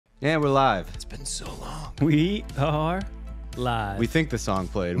Yeah, we're live. It's been so long. We are live. We think the song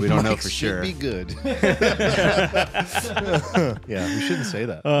played. We don't know for sure. Should be good. Yeah, we shouldn't say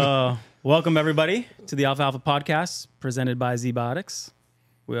that. Welcome, everybody, to the Alfalfa podcast presented by Z-Biotics.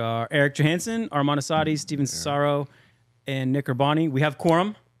 We are Eric Johansson, Armand Asadi, Steven Cesaro, and Nick Urbani. We have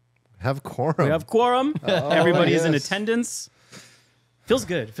quorum. Have quorum. We have quorum. Everybody is in yes. attendance. Feels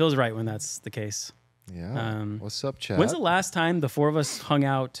good. Feels right when that's the case. Yeah. What's up, chat? When's the last time the four of us hung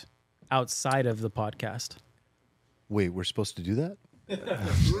out outside of the podcast? Wait, we're supposed to do that?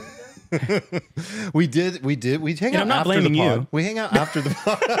 We did. We hang out I'm not after blaming the pod. you. We hang out after the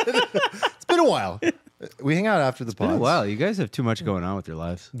pod. It's been a while. We hang out after the pod. Oh, wow, you guys have too much going on with your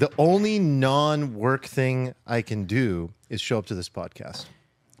lives. The only non-work thing I can do is show up to this podcast.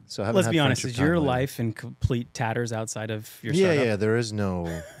 So I haven't Let's had be honest. friendship Is your time lately. life in complete tatters outside of your Yeah, startup? yeah. There is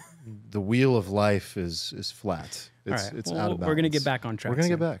no. The wheel of life is flat. All It's right. it's Well, out of balance. we're going to get back on track. We're gonna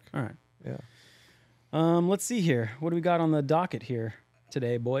soon. get back. All right. Yeah. Let's see here. What do we got on the docket here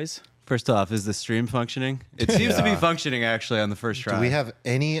today, boys? First off, is the stream functioning? It seems to be Yeah. functioning, actually, on the first try. Do we have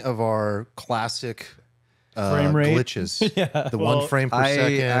any of our classic Frame rate? glitches? The Well, 1 frame per I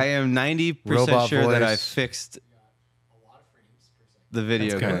second. am 90% Robot sure that I voice. fixed the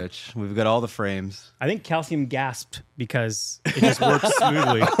video That's good. glitch. We've got all the frames. I think Calcium gasped because it just works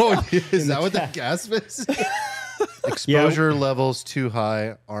smoothly. Oh, is that what the gasp is? Exposure levels too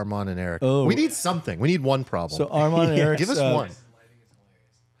high. Armand and Eric. Oh. We need something. We need one problem. So Armand and Eric, give us one.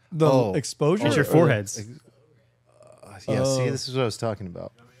 The Oh. exposure. It's your or the- foreheads. Yeah. See, Oh. this is what I was talking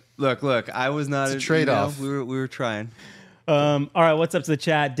about. Look, I was not It's a trade-off. We were trying. All right, what's up to the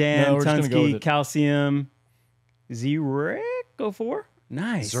chat? Dan, No, we're just gonna go with Tunsky, it. Calcium, Z-Rick04.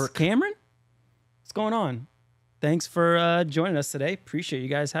 Nice. Zerk. Cameron, what's going on? Thanks for joining us today. Appreciate you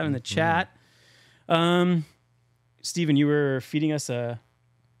guys having the chat. Steven, you were feeding us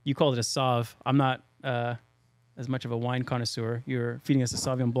you called it a Sauv. I'm not as much of a wine connoisseur. You were feeding us a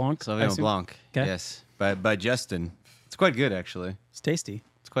Sauvignon Blanc. I Sauvignon assume? Blanc. Okay. Yes, by Justin. It's quite good, actually. It's tasty.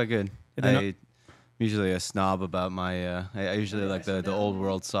 It's quite good. And then- I'm usually a snob about my. I usually like the old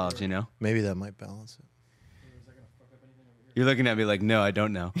world Sauvs, you know? Maybe that might balance it. You're looking at me like, no, I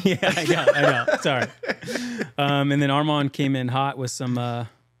don't know. Yeah, I know. Sorry. And then Armand came in hot with some,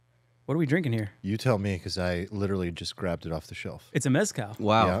 what are we drinking here? You tell me, because I literally just grabbed it off the shelf. It's a mezcal.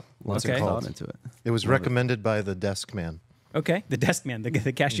 Wow. Yep. What's Okay. it called into it? It was recommended by the desk man. Okay. The desk man, the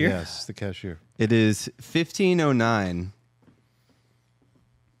cashier. Yes, the cashier. It is 1509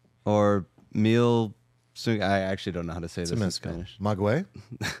 or meal. I actually don't know how to say It's this a in mezcal. Spanish. Maguey?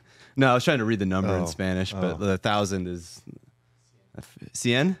 No, I was trying to read the number in Oh. Spanish, but Oh. the 1,000 is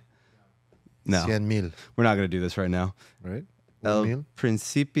cien. No, 100 mil, we're not going to do this right now. right? El 1 mil?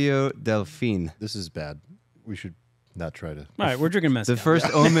 Principio del Fin, This is bad. We should not try to. All right, we're drinking mezcal. the first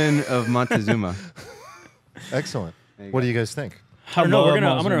omen of Montezuma. Excellent. you What go. do you guys think? I don't know. love I'm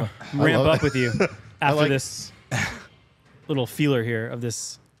gonna Montezuma. ramp love up with you after like- this little feeler here of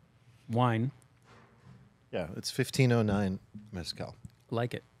this wine. Yeah, it's 1509 mezcal.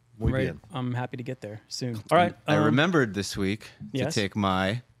 Like it. Muy Right. bien. I'm happy to get there soon. All right. I remembered this week yes. to take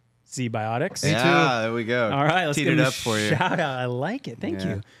my. Z-Biotics. Me too. Yeah, there we go. All right, let's Teed give it him a up for you. shout out. I like it. Thank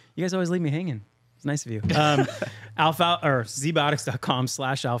Yeah. you. You guys always leave me hanging. It's nice of you. Or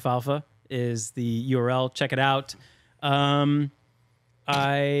zbiotics.com/alfalfa is the URL. Check it out.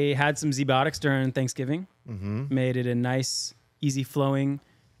 I had some Z-Biotics during Thanksgiving. Made it a nice, easy flowing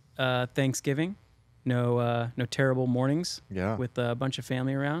Thanksgiving. No terrible mornings. Yeah. With a bunch of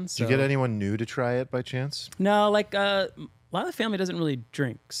family around. Did you get anyone new to try it by chance? No, like a lot of the family doesn't really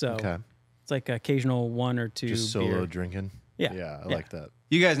drink, so Okay. it's like occasional one or two Just solo beer. drinking? Yeah. Yeah, I Yeah. like that.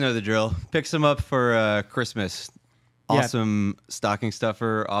 You guys know the drill. Pick some up for Christmas. Yeah. Awesome stocking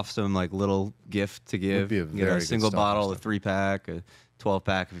stuffer. Awesome like little gift to give. be a You get very a good single stocking bottle, a stuffer. 3-pack, a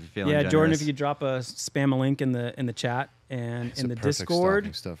 12-pack if you're feeling Yeah, generous. Jordan, if you could drop spam a link in the chat and It's in a the perfect Discord.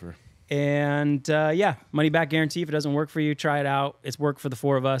 stocking stuffer. And yeah, money back guarantee. If it doesn't work for you, try it out. It's worked for the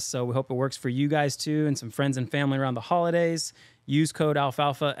four of us, so we hope it works for you guys too, and some friends and family around the holidays. Use code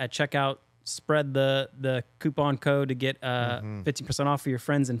Alfalfa at checkout. Spread the coupon code to get 15% off for your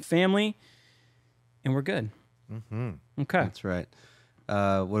friends and family, and we're good. Okay. That's right.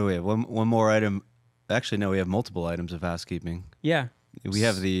 What do we have? One more item. Actually, no, we have multiple items of housekeeping. Yeah. We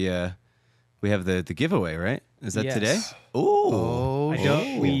have the giveaway, right? Is that Yes. today? Ooh. I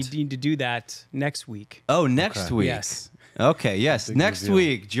don't. We need to do that next week. Oh, next Okay. week. Yes. Okay, yes. Big Next reveal.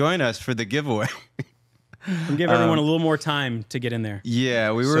 week, join us for the giveaway. And give everyone a little more time to get in there.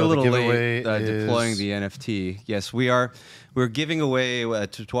 Yeah, we were So a the little giveaway late deploying is- the NFT. Yes, we're giving away a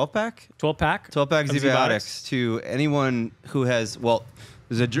 12-pack? 12-pack. 12-pack of Z-Biotics to anyone who has, well,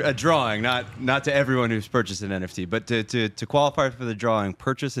 There's a drawing, not to everyone who's purchased an NFT, but to qualify for the drawing,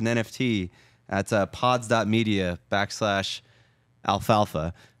 purchase an NFT at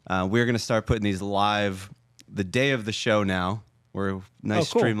pods.media/alfalfa. We're going to start putting these live the day of the show now. We're a nice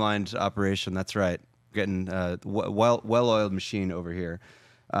cool. streamlined operation. That's right. Getting well-oiled machine over here.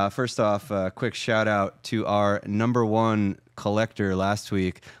 First off, quick shout out to our #1 collector last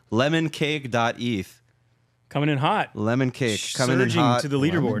week, lemoncake.eth. Coming in hot. Lemon Cake coming in Surging hot. to the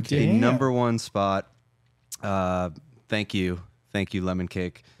leaderboard. The Damn. #1 spot. Thank you, Lemon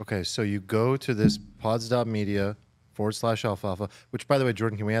Cake. Okay, so you go to this pods.media/alfalfa, which, by the way,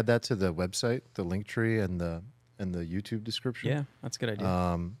 Jordan, can we add that to the website, the link tree and the YouTube description? Yeah, that's a good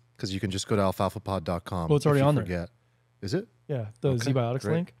idea. Because you can just go to alfalfapod.com. Well, it's already if you on there. forget. Is it? Yeah, the Okay, ZBiotics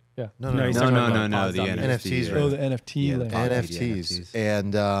great. link. Yeah. No, No, he's No, talking no, about no, no. The pods.media. NFTs, NFT. right? Oh, the NFT Yeah, the link. pod- NFTs.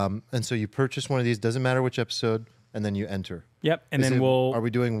 And so you purchase one of these, doesn't matter which episode, and then you enter. Yep, and then we'll. Are we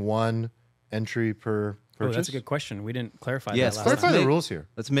doing one entry per purchase? Oh, that's a good question. We didn't clarify Yes, that last Clarify time. the make- rules here.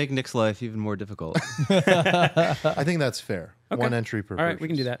 Let's make Nick's life even more difficult. I think that's fair. Okay. One entry per All right, purchase. we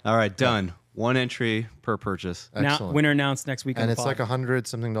can do that. All right, done. 1 entry per purchase. Now, Excellent. winner announced next week on And the it's pod. like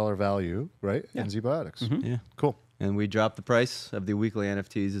 $100-something value, right? Yeah. In ZBiotics. Yeah. Cool. And we dropped the price of the weekly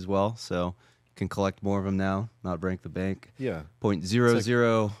NFTs as well, so you can collect more of them now, not break the bank. Yeah.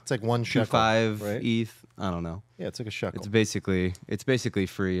 0.0025 It's like one shekel, right? ETH. I don't know. Yeah, it's like a shekel. It's basically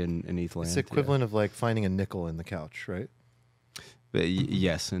free in ETH land. It's the equivalent of like finding a nickel in the couch, right? But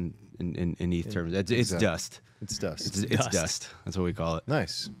yes, in ETH terms, it's Exactly. dust. It's dust. It's dust. That's what we call it.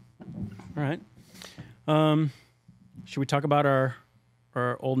 Nice. All right. Should we talk about our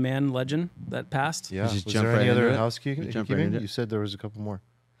old man legend that passed? Yeah. just Was jump there right any into other it? housekeeping? Just jump right into it? You said there was a couple more.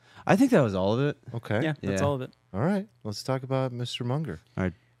 I think that was all of it. Okay. Yeah, that's Yeah. all of it. All right. Let's talk about Mr. Munger. All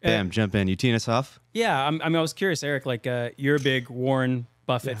right, bam, jump in. You teeing us off? Yeah, I mean, I was curious, Eric. Like, you're a big Warren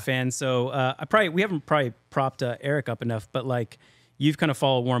Buffett fan, so we haven't propped Eric up enough, but like, you've kind of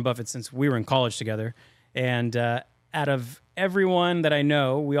followed Warren Buffett since we were in college together, and out of everyone that I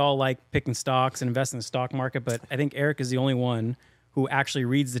know, we all like picking stocks and invest in the stock market, but I think Eric is the only one who actually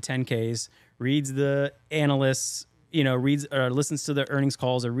reads the 10Ks, reads the analysts, reads or listens to the earnings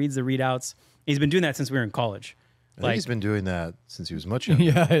calls or reads the readouts. He's been doing that since we were in college. I think he's been doing that since he was much younger.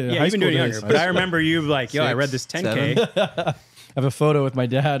 Yeah, Yeah, you've been doing it younger, days. but I remember you like, yo, I read this 10K. I have a photo with my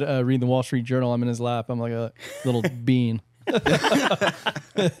dad reading the Wall Street Journal. I'm in his lap. I'm like a little bean.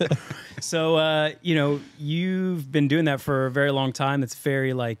 So, you've been doing that for a very long time. It's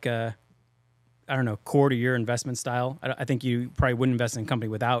very like, I don't know, core to your investment style. I think you probably wouldn't invest in a company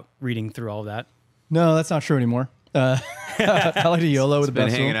without reading through all of that. No, that's not true anymore. I like to YOLO with the Been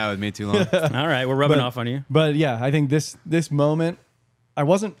best hanging of them. out with me too long. All right, we're rubbing off on you. But yeah, I think this moment I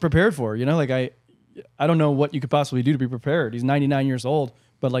wasn't prepared for. Like I don't know what you could possibly do to be prepared. He's 99 years old,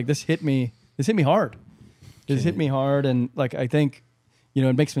 but like this hit me hard. It hit me hard, and like I think,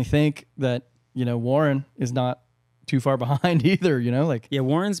 it makes me think that Warren is not too far behind either. Like Yeah,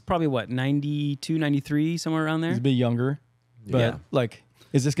 Warren's probably what, 92, 93, somewhere around there? he's a bit younger, but Yeah. like,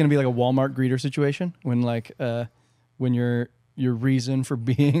 is this going to be like a Walmart greeter situation when like when your reason for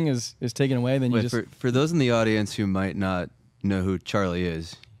being is taken away, then you Wait, just for those in the audience who might not know who Charlie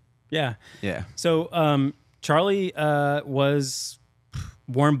is, Yeah. yeah, So Charlie was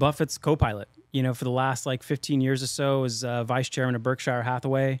Warren Buffett's co-pilot, for the last like 15 years or so as vice chairman of Berkshire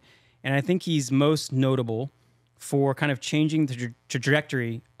Hathaway. And I think he's most notable for kind of changing the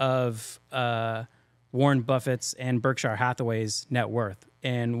trajectory of Warren Buffett's and Berkshire Hathaway's net worth.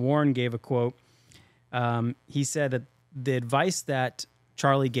 And Warren gave a quote. He said that the advice that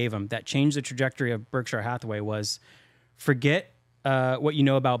Charlie gave him that changed the trajectory of Berkshire Hathaway was forget what you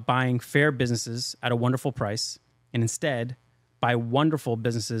know about buying fair businesses at a wonderful price, and instead buy wonderful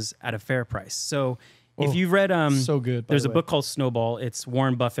businesses at a fair price. So if you've read, so good, by there's the a way. book called Snowball. It's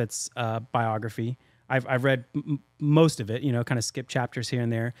Warren Buffett's biography. I've read most of it, kind of skip chapters here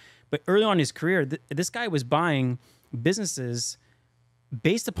and there. But early on in his career, this guy was buying businesses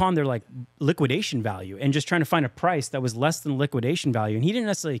based upon their like liquidation value and just trying to find a price that was less than liquidation value. And he didn't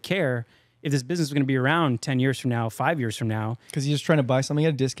necessarily care if this business was going to be around 10 years from now, 5 years from now. because he's just trying to buy something at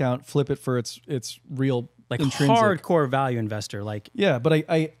a discount, flip it for its real Like intrinsic. hardcore value investor. Like, Yeah, but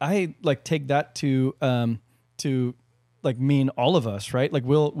I like take that to like mean all of us, right? Like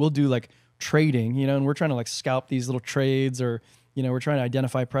we'll do like trading, and we're trying to like scalp these little trades, or we're trying to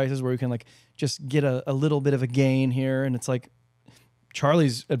identify prices where we can like just get a little bit of a gain here. And it's like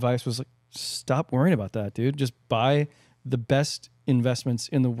Charlie's advice was like, stop worrying about that, dude. Just buy the best investments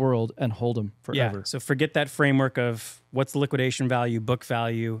in the world and hold them forever. yeah. So forget that framework of what's the liquidation value, book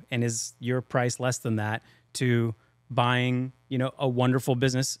value, and is your price less than that, to buying a wonderful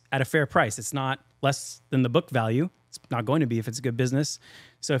business at a fair price. It's not less than the book value. It's not going to be if it's a good business.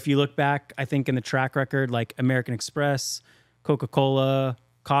 So if you look back, I think in the track record, like American Express, Coca-Cola,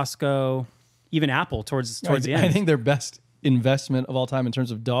 Costco, even Apple towards the end. I think their best investment of all time in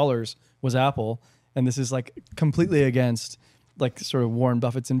terms of dollars was Apple. And this is like completely against like sort of Warren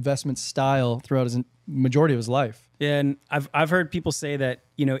Buffett's investment style throughout his majority of his life. Yeah, and I've heard people say that,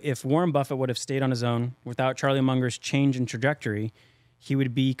 if Warren Buffett would have stayed on his own without Charlie Munger's change in trajectory, he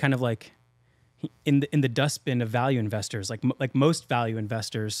would be kind of like in the dustbin of value investors, like most value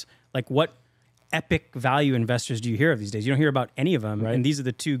investors. Like, what epic value investors do you hear of these days? You don't hear about any of them. Right. And these are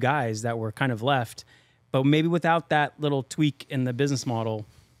the two guys that were kind of left. But maybe without that little tweak in the business model,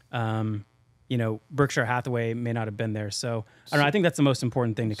 Berkshire Hathaway may not have been there. So I don't know. I think that's the most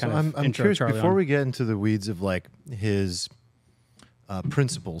important thing to kind of I'm intro curious, Charlie before on. we get into the weeds of like his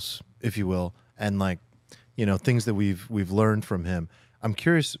principles, if you will, and like, things that we've learned from him. I'm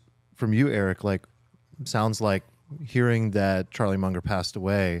curious from you, Eric, like, sounds like hearing that Charlie Munger passed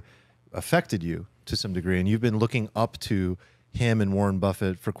away affected you to some degree, and you've been looking up to him and Warren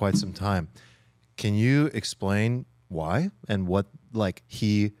Buffett for quite some time. Can you explain why and what like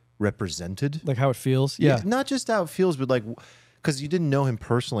he represented? Like how it feels? Yeah. Not just how it feels, but like, because you didn't know him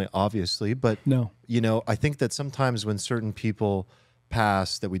personally, obviously, but no. I think that sometimes when certain people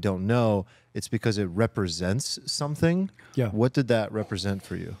pass that we don't know, it's because it represents something. Yeah. What did that represent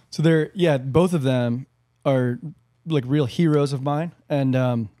for you? So both of them are like real heroes of mine. And,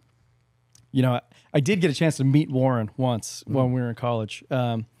 I did get a chance to meet Warren once when we were in college.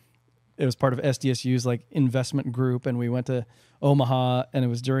 It was part of SDSU's like investment group, and we went to Omaha, and it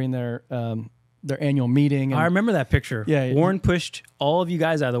was during their annual meeting. And I remember that picture. Yeah, Warren pushed all of you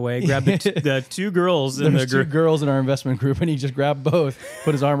guys out of the way, grabbed the two girls in the There's two group. girls in our investment group, and he just grabbed both,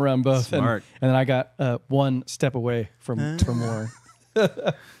 put his arm around both. Smart. And then I got one step away from Warren.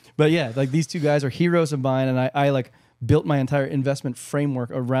 But yeah, like these two guys are heroes of mine, and I like built my entire investment framework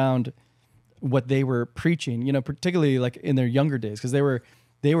around what they were preaching, particularly like in their younger days, because they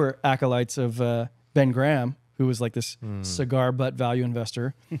were acolytes of Ben Graham, who was like this cigar butt value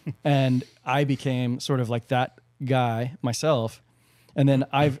investor. And I became sort of like that guy myself. And then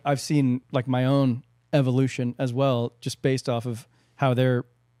I've seen like my own evolution as well, just based off of how they're,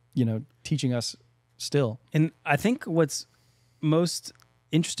 teaching us still. And I think what's most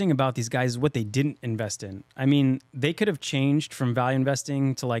interesting about these guys is what they didn't invest in. I mean, they could have changed from value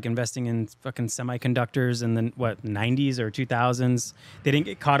investing to like investing in fucking semiconductors in the 90s or 2000s. They didn't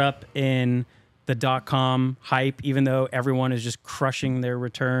get caught up in the .com hype, even though everyone is just crushing their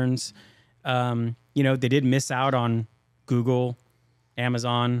returns. They did miss out on Google,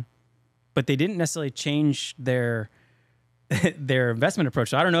 Amazon, but they didn't necessarily change their investment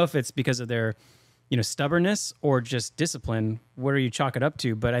approach. So I don't know if it's because of their stubbornness or just discipline. What do you chalk it up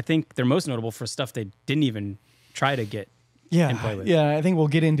to? But I think they're most notable for stuff they didn't even try to get and play with. Yeah, I think we'll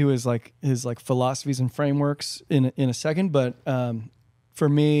get into his philosophies and frameworks in a second. But for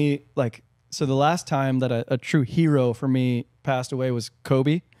me, so the last time that a true hero for me passed away was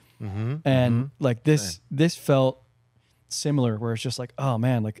Kobe, and this felt similar, where it's just like, oh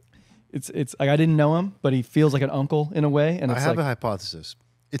man, like it's like I didn't know him, but he feels like an uncle in a way. And it's I have a hypothesis.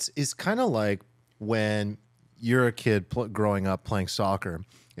 It's kind of like when you're a kid growing up playing soccer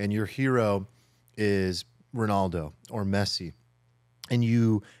and your hero is Ronaldo or Messi, and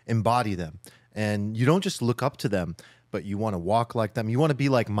you embody them, and you don't just look up to them, but you want to walk like them. You want to be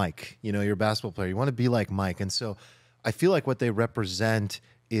like Mike. You're a basketball player. You want to be like Mike. And so I feel like what they represent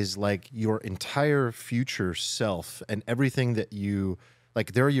is like your entire future self and everything that you,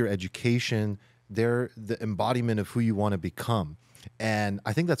 like they're your education. They're the embodiment of who you want to become. And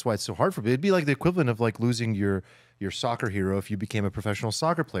I think that's why it's so hard for me. It'd be like the equivalent of like losing your soccer hero if you became a professional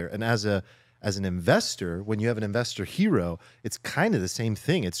soccer player. And as an investor, when you have an investor hero, it's kind of the same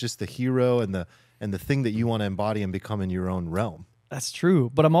thing. It's just the hero and the thing that you want to embody and become in your own realm. That's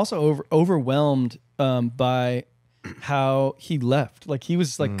true. But I'm also overwhelmed by how he left. Like he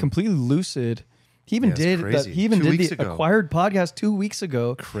was like completely lucid. He even did that. He even did the Acquired podcast 2 weeks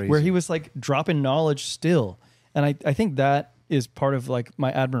ago, where he was like dropping knowledge still. And I think that is part of like my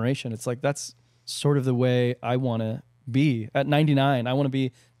admiration. It's like that's sort of the way I want to be at 99. I want to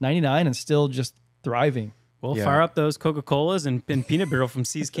be 99 and still just thriving. Well, fire up those Coca-Colas and peanut brittle from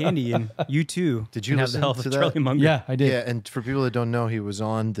See's Candy, and you too. Did you have the listen health to of that? Charlie Munger? Yeah, I did. Yeah, and for people that don't know, he was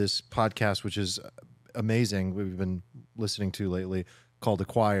on this podcast, which is amazing. We've been listening to lately, called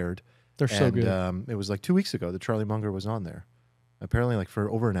Acquired. They're so good. It was like 2 weeks ago that Charlie Munger was on there. apparently like for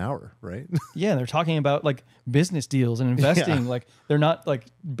over an hour, right? Yeah, they're talking about like business deals and investing. Yeah. Like they're not like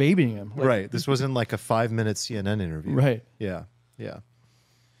babying him. Like, Right. This wasn't like a 5-minute CNN interview. Right. Yeah. Yeah.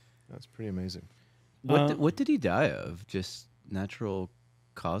 That's pretty amazing. What did he die of? Just natural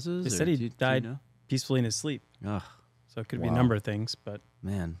causes? They or said he do you died know? peacefully in his sleep. Ugh, So it could be a Wow. number of things, but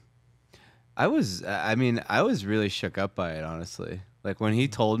man. I was really shook up by it, honestly. Like when he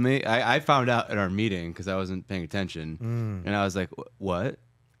told me, I found out at our meeting because I wasn't paying attention, and I was like, "What?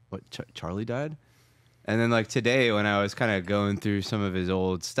 Charlie died?" And then like today, when I was kind of going through some of his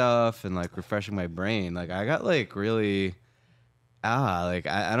old stuff and like refreshing my brain, like I got like really, like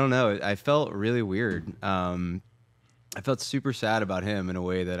I don't know, I felt really weird. I felt super sad about him in a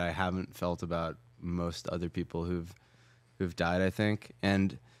way that I haven't felt about most other people who've died, I think.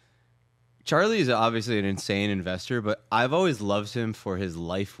 And Charlie is obviously an insane investor, but I've always loved him for his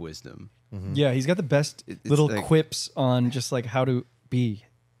life wisdom. Yeah, he's got the best It's little like- quips on just like how to be.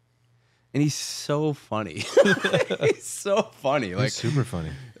 And he's so funny. He's so funny. Like It's super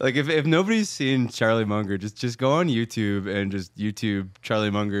funny. Like if nobody's seen Charlie Munger, just go on YouTube and just YouTube Charlie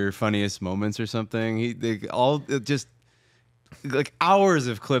Munger funniest moments or something. Just like hours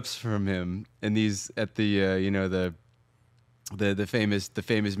of clips from him and these at the the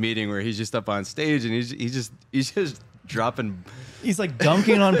famous meeting where he's just up on stage and he's just dropping. He's like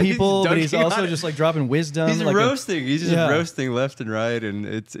dunking on people, but he's dunking also on- just like dropping wisdom. He's like roasting. He's just Yeah. roasting left and right, and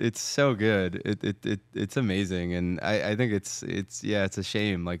it's so good. It's amazing, and I think it's a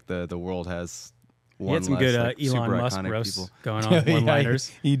shame like the world has. he had some less, good like, super Elon Musk iconic roasts people. going on,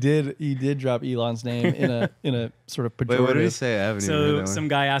 one-liners. he did drop Elon's name in a sort of Wait, what did he pejorative. say? I haven't even heard So that one. some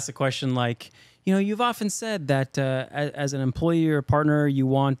guy asked a question like, you've often said that as an employee or partner, you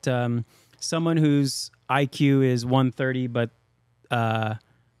want someone whose IQ is 130, but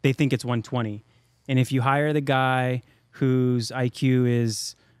they think it's 120. And if you hire the guy whose IQ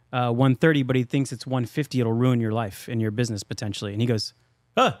is 130, but he thinks it's 150, it'll ruin your life and your business potentially. And he goes,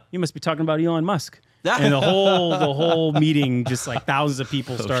 you must be talking about Elon Musk. And the whole meeting, just like thousands of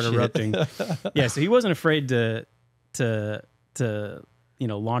people start erupting. Yeah, so he wasn't afraid to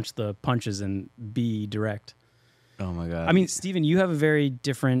launch the punches and be direct. Oh my god! I mean, Steven, you have a very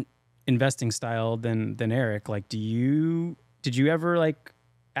different investing style than Eric. Like, did you ever, like,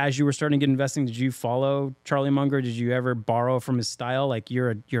 as you were starting to get investing, did you follow Charlie Munger? Did you ever borrow from his style? Like,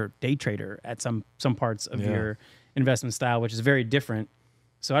 you're a day trader at some parts of your investment style, which is very different.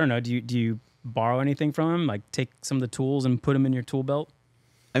 So I don't know. Do you borrow anything from him? Like, take some of the tools and put them in your tool belt?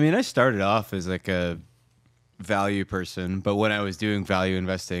 I mean, I started off as like a value person, but when I was doing value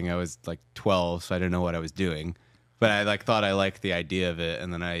investing, I was like 12, so I didn't know what I was doing. But I like thought I liked the idea of it,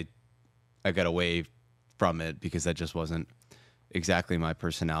 and then I got away from it because that just wasn't exactly my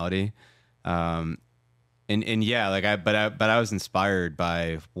personality. And yeah, like I was inspired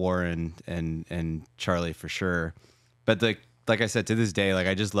by Warren and Charlie for sure. But like I said, to this day, like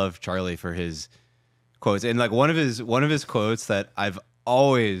I just love Charlie for his quotes. And like one of his quotes that I've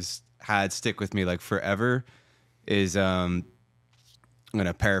always had stick with me like forever is I'm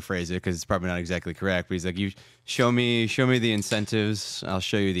gonna paraphrase it because it's probably not exactly correct, but he's like, "You show me the incentives, I'll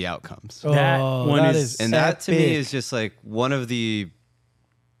show you the outcomes." That one that is- And that to me epic. is just like one of the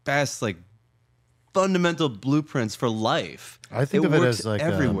best like fundamental blueprints for life. I think of it works as like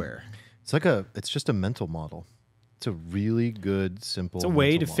everywhere. it's just a mental model. It's a really good, simple. It's a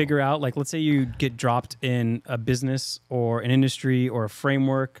way to mental model. figure out, like, let's say you get dropped in a business or an industry or a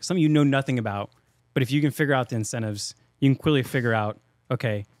framework, something you know nothing about. But if you can figure out the incentives, you can clearly figure out,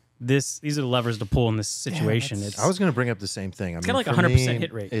 okay, these are the levers to pull in this situation. that's- It's I was going to bring up the same thing. kinda like 100%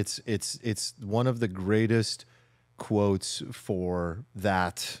 hit rate. It's one of the greatest quotes for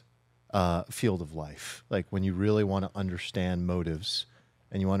that field of life. Like when you really want to understand motives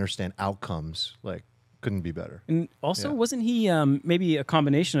and you understand outcomes, like couldn't be better. And also, Yeah. wasn't he maybe a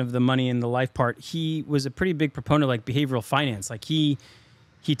combination of the money and the life part? He was a pretty big proponent of like behavioral finance. Like he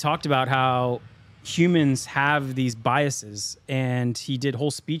talked about how humans have these biases, and he did whole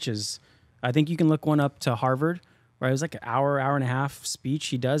speeches. I think you can look one up to Harvard, where it was like an hour and a half speech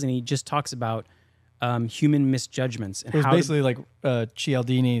he does, and he just talks about human misjudgments and It was how basically like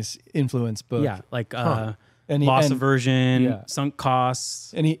Cialdini's influence book. like And he- loss and- aversion, yeah. sunk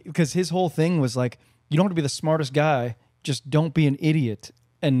costs. And because his whole thing was like, you don't have to be the smartest guy, just don't be an idiot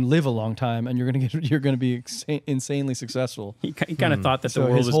and live a long time, and you're gonna be insanely successful. He kind of thought that the So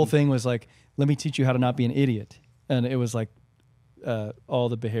world his was whole thing was like, let me teach you how to not be an idiot, and it was like all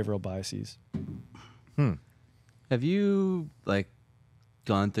the behavioral biases. Have you like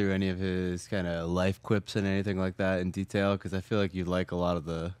gone through any of his kind of life quips and anything like that in detail? Because I feel like you like a lot of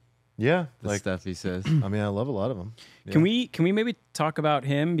the Yeah, the like stuff he says. I mean, I love a lot of them. Yeah. Can we maybe talk about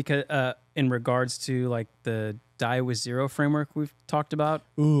him because in regards to like the Die with Zero framework we've talked about?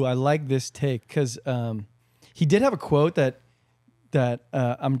 Ooh, I like this take because he did have a quote that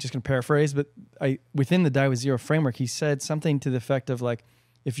I'm just going to paraphrase, but within the Die with Zero framework, he said something to the effect of like,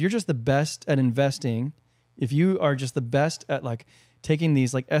 if you're just the best at investing, if you are just the best at like taking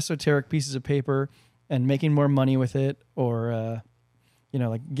these like esoteric pieces of paper and making more money with it, or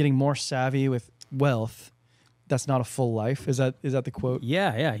like getting more savvy with wealth, that's not a full life. Is that the quote?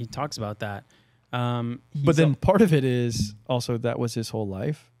 Yeah, he talks about that. But then part of it is also that was his whole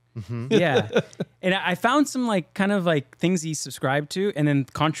life. Yeah, and I found some like kind of like things he subscribed to, and then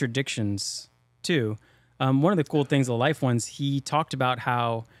contradictions too. One of the cool things, the life ones, he talked about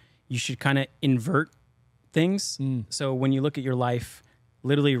how you should kind of invert things. So when you look at your life,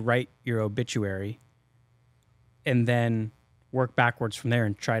 literally write your obituary, and then work backwards from there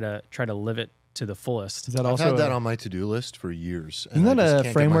and try to live it to the fullest. Is that I've also had that on my to-do list for years. and isn't I just that a can't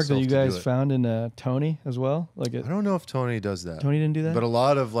get framework that myself you to do guys it. found in Tony as well? Like I don't know if Tony does that. Tony didn't do that? But a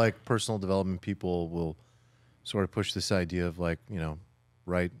lot of like personal development people will sort of push this idea of like,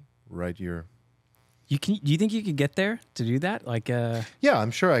 write your. Do you think you could get there to do that? Like, Yeah,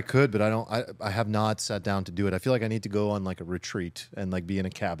 I'm sure I could, but I have not sat down to do it. I feel like I need to go on like a retreat and like be in a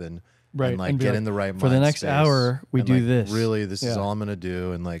cabin Right, and like and be get like, in the right for the mind next space hour, we and, do like, this. Really, this is Yeah. all I'm gonna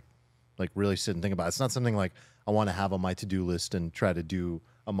do, and like really sit and think about it. It's not something like I want to have on my to-do list and try to do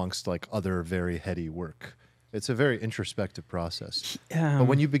amongst like other very heady work. It's a very introspective process. But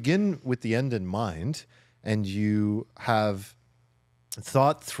when you begin with the end in mind and you have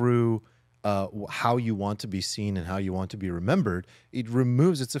thought through how you want to be seen and how you want to be remembered,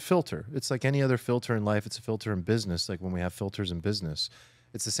 it's a filter. It's like any other filter in life. It's a filter in business. Like when we have filters in business,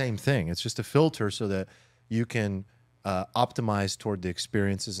 it's the same thing. It's just a filter so that you can optimize toward the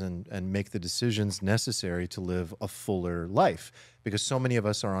experiences and make the decisions necessary to live a fuller life. Because so many of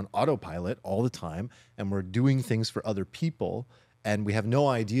us are on autopilot all the time and we're doing things for other people and we have no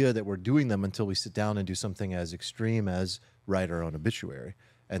idea that we're doing them until we sit down and do something as extreme as write our own obituary.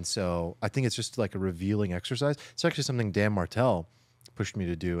 And so I think it's just like a revealing exercise. It's actually something Dan Martell pushed me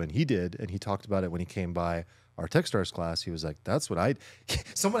to do, and he did, and he talked about it when he came by our Techstars class. He was like, that's what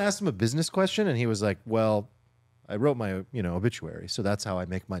someone asked him a business question, and he was like, well, I wrote my obituary, so that's how I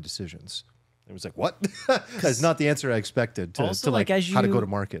make my decisions. It was like, what? It's not the answer I expected to like how to go to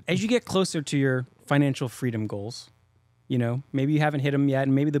market. As you get closer to your financial freedom goals, maybe you haven't hit them yet,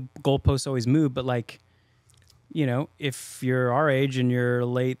 and maybe the goalposts always move, but like, if you're our age in your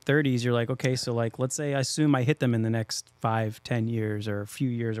late 30s, you're like, okay, so like, let's say I assume I hit them in the next 5-10 years or a few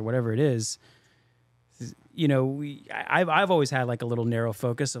years or whatever it is. I've always had like a little narrow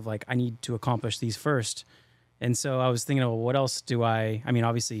focus of like, I need to accomplish these first. And so I was thinking, well, what else I mean,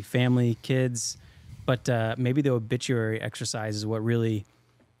 obviously family, kids, but maybe the obituary exercise is what really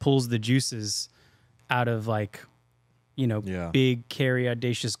pulls the juices out of like, big, carry,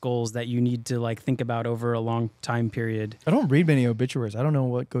 audacious goals that you need to like think about over a long time period. I don't read many obituaries. I don't know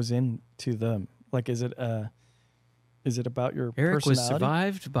what goes into them. Like, is it about your Eric was personality?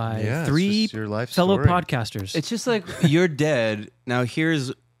 survived by it's 3 just your life fellow story. podcasters. It's just like you're dead. Now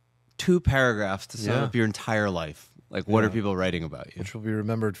here's 2 paragraphs to sum Yeah. up your entire life. Like, what Yeah. are people writing about you? Which will be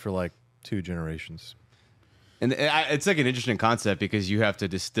remembered for like 2 generations. And it's like an interesting concept because you have to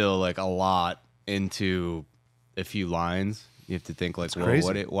distill like a lot into a few lines. You have to think like, well,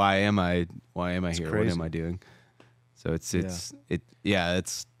 crazy. why am I here? crazy. What am I doing? So it's.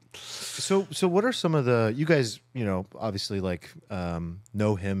 So what are some of the, you guys, obviously like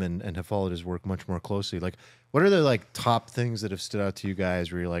know him and have followed his work much more closely. Like, what are the like top things that have stood out to you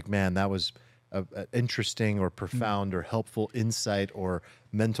guys where you're like, man, that was a interesting or profound or helpful insight or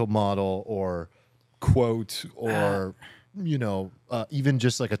mental model or quote or, even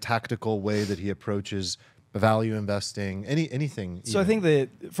just like a tactical way that he approaches value investing, anything. So I think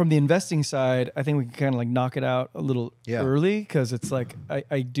that from the investing side, I think we can kind of like knock it out a little early because it's like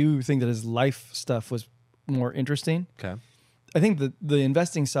I do think that his life stuff was more interesting. Okay. I think the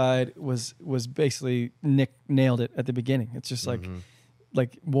investing side was basically Nick nailed it at the beginning. It's just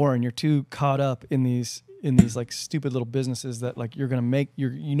like Warren, you're too caught up in these like stupid little businesses that like you're gonna make you're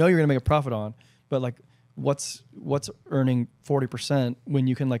gonna make a profit on, but like what's earning 40% when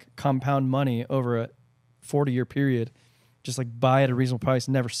you can like compound money over a 40-year period, just like buy at a reasonable price,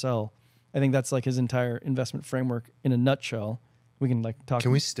 never sell. I think that's like his entire investment framework in a nutshell. We can like talk.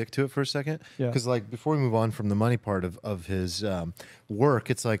 Can we stick to it for a second? Yeah. Because like before we move on from the money part of his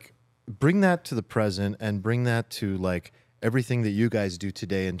work, it's like bring that to the present and bring that to like everything that you guys do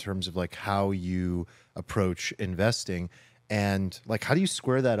today in terms of like how you approach investing. And like, how do you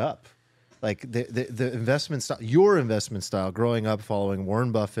square that up? Like the investment style, your investment style growing up following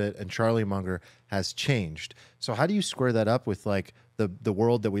Warren Buffett and Charlie Munger has changed. So how do you square that up with like the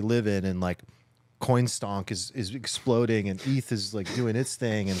world that we live in, and like CoinStonk is exploding and ETH is like doing its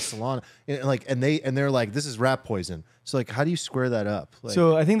thing, and Solana, and like, and they're like, this is rat poison. So like, how do you square that up? Like,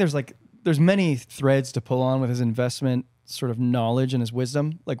 so I think there's many threads to pull on with his investment sort of knowledge and his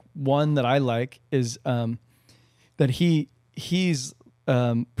wisdom. Like one that I like is that he's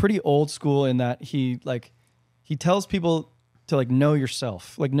pretty old school in that he tells people to like know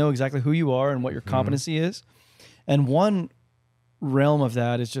yourself, like know exactly who you are and what your competency is. And one realm of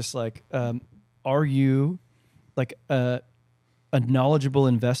that is just like, are you like a knowledgeable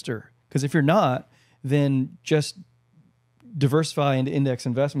investor? Because if you're not, then just diversify into index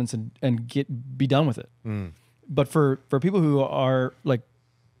investments and be done with it. But for people who are like,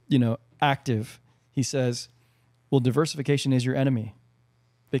 active, he says, well, diversification is your enemy,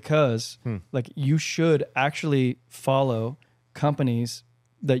 because like you should actually follow companies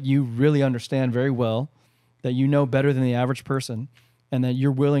that you really understand very well, that you know better than the average person, and that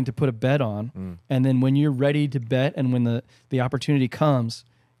you're willing to put a bet on. And then when you're ready to bet and when the opportunity comes,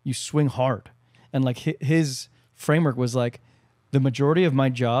 you swing hard. And like his framework was like, the majority of my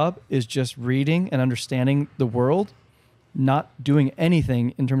job is just reading and understanding the world, not doing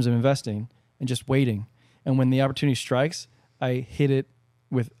anything in terms of investing, and just waiting. And when the opportunity strikes, I hit it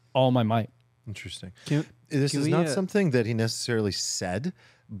with all my might. Interesting. This is not something that he necessarily said,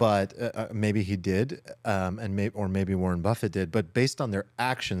 but maybe he did, or maybe Warren Buffett did. But based on their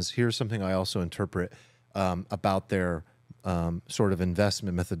actions, here's something I also interpret about their sort of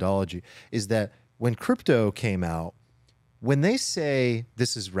investment methodology, is that when crypto came out, when they say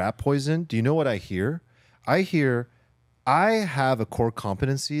this is rat poison, do you know what I hear? I hear, I have a core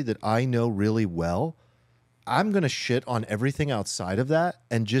competency that I know really well. I'm going to shit on everything outside of that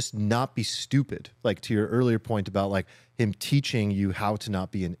and just not be stupid. Like to your earlier point about like him teaching you how to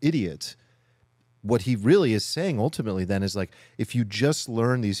not be an idiot. What he really is saying ultimately then is like, if you just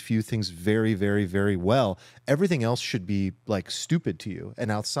learn these few things very, very, very well, everything else should be like stupid to you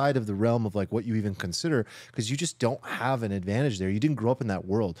and outside of the realm of like what you even consider, because you just don't have an advantage there. You didn't grow up in that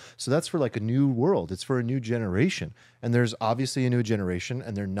world. So that's for like a new world. It's for a new generation. And there's obviously a new generation,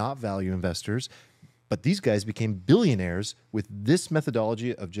 and they're not value investors. But these guys became billionaires with this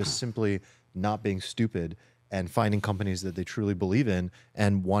methodology of just simply not being stupid and finding companies that they truly believe in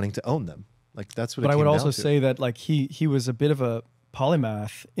and wanting to own them. Like that's what. But I would also say that like he was a bit of a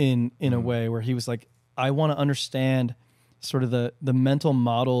polymath in a way where he was like, I want to understand sort of the mental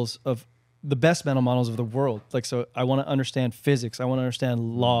models of the best mental models of the world. Like, so I want to understand physics. I want to understand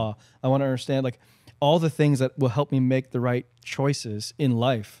law. I want to understand like all the things that will help me make the right choices in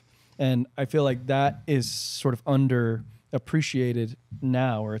life. And I feel like that is sort of underappreciated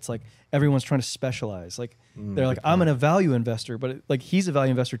now, where it's like everyone's trying to specialize. Like they're like, I'm a value investor, but like he's a value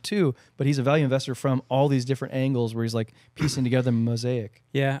investor too, but he's a value investor from all these different angles where he's like piecing together a mosaic.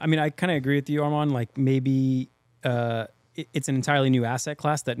 Yeah, I mean, I kind of agree with you, Armand. Like maybe it's an entirely new asset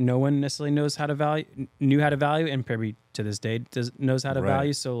class that no one necessarily knows how to value, and probably to this day knows how to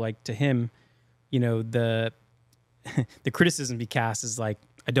value. So like to him, the criticism he casts is like,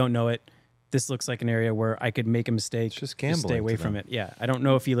 I don't know it. This looks like an area where I could make a mistake. Just gambling. Stay away from it. Yeah, I don't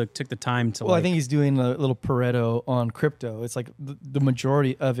know if he took the time to. Well, I think he's doing a little Pareto on crypto. It's like the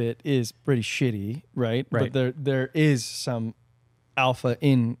majority of it is pretty shitty, right? Right. But there is some alpha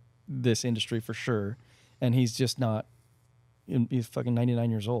in this industry for sure, and he's just not. He's fucking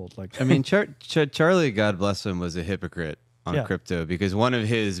 99 years old. Like, I mean, Charlie, God bless him, was a hypocrite on crypto, because one of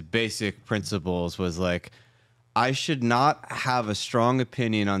his basic principles was like, I should not have a strong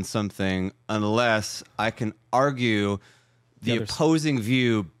opinion on something unless I can argue the opposing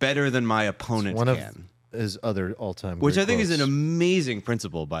view better than my opponent can. One of his other all-time Which I think quotes. is an amazing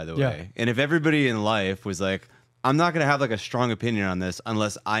principle, by the way. And if everybody in life was like, I'm not going to have like a strong opinion on this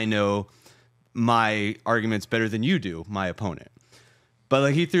unless I know my arguments better than you do, my opponent. But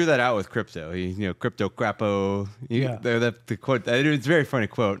like he threw that out with crypto. Crypto crapo. The quote. It's a very funny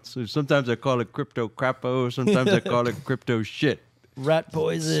quote. So sometimes I call it crypto crapo. Sometimes I call it crypto shit. Rat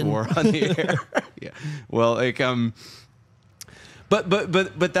poison. Swore on the air. Yeah. Well, like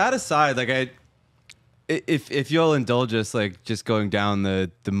but that aside, like if you'll indulge us, like just going down the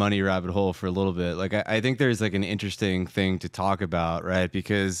money rabbit hole for a little bit, like I think there's like an interesting thing to talk about, right?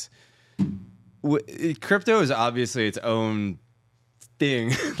 Because crypto is obviously its own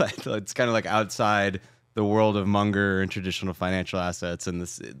thing. Like it's kind of like outside the world of Munger and traditional financial assets, and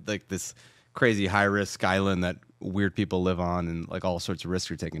this crazy high risk island that weird people live on, and like all sorts of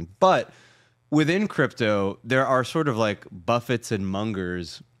risks are taken. But within crypto, there are sort of like Buffetts and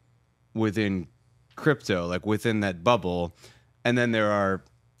Mungers within crypto, like within that bubble. And then there are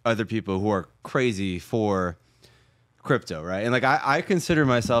other people who are crazy for crypto, right? And like I consider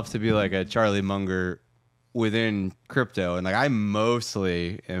myself to be like a Charlie Munger within crypto. And like I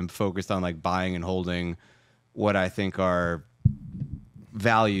mostly am focused on like buying and holding what I think are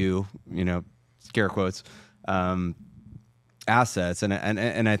value, scare quotes, assets, and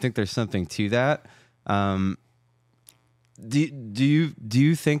I think there's something to that. Do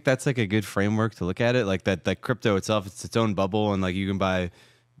you think that's like a good framework to look at it? Like that crypto itself, it's its own bubble, and like you can buy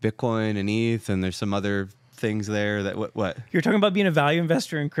Bitcoin and ETH, and there's some other things there that what You're talking about being a value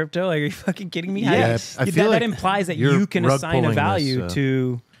investor in crypto? Like, are you fucking kidding me? Yes. I feel that like implies that you're you can rug assign a pulling value this,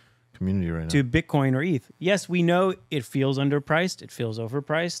 to community right now. to Bitcoin or ETH. Yes, we know it feels underpriced. It feels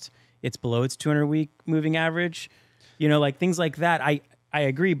overpriced. It's below its 200-week moving average. Like things like that. I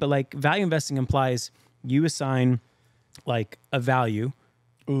agree, but like value investing implies you assign like a value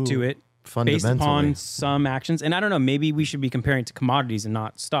to it based upon Fundamentally. some actions. And I don't know, maybe we should be comparing to commodities and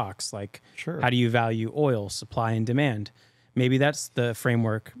not stocks. Like, Sure. how do you value oil, supply and demand? Maybe that's the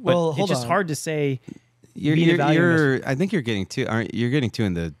framework. But Well, it's hold just on. hard to say. I think you're getting too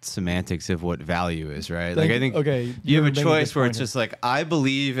in the semantics of what value is, right? Like I think okay, you have you're a making choice good where point it's here. just like I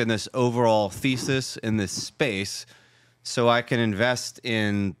believe in this overall thesis in this space, so I can invest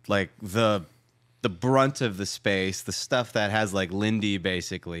in like the brunt of the space, the stuff that has like Lindy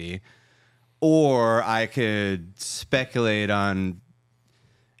basically, or I could speculate on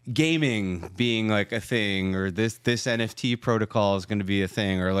gaming being like a thing, or this NFT protocol is going to be a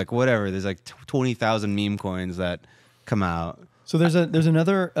thing, or like whatever. There's like 20,000 meme coins that come out. So there's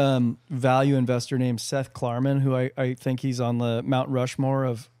another value investor named Seth Klarman, who I think he's on the Mount Rushmore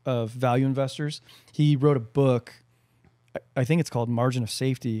of value investors. He wrote a book. I think it's called Margin of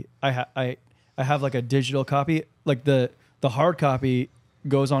Safety. I have like a digital copy. Like the hard copy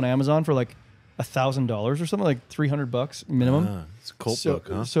goes on Amazon for like $1,000 or something, like $300 minimum. It's a cult book,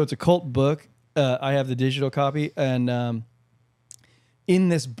 huh? So it's a cult book. I have the digital copy, and in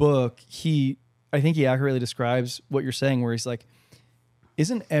this book, I think he accurately describes what you're saying, where he's like,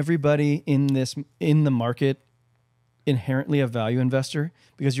 isn't everybody in the market inherently a value investor?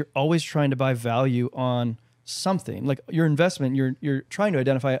 Because you're always trying to buy value on something. Like your investment, you're trying to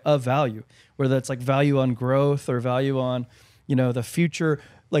identify a value, whether that's like value on growth or value on, the future.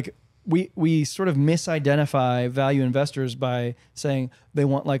 Like we sort of misidentify value investors by saying they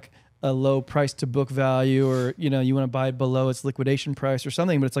want like a low price to book value, or you want to buy it below its liquidation price or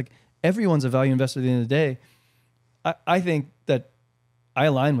something. But it's like everyone's a value investor at the end of the day. I think that I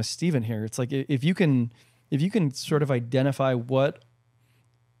align with Steven here. It's like if you can sort of identify what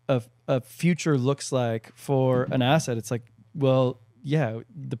a future looks like for an asset, it's like, well, yeah,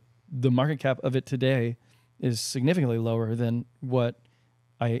 the market cap of it today is significantly lower than what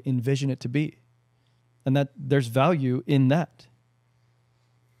I envision it to be, and that there's value in that.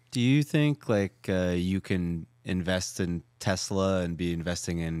 Do you think like you can invest in Tesla and be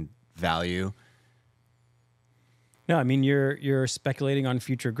investing in value? No, I mean you're speculating on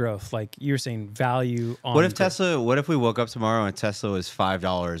future growth. Like you're saying value on What if growth. Tesla? What if we woke up tomorrow and Tesla was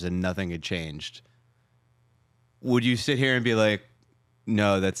 $5 and nothing had changed? Would you sit here and be like,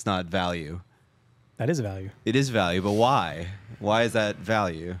 no, that's not value? That is a value. It is value, but why? Why is that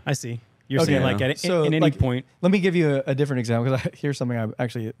value? I see. You're Okay. saying like at any like, point. Let me give you a different example, because here's something I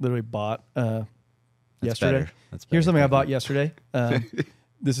actually literally bought yesterday. better. That's Here's better. something I bought yesterday.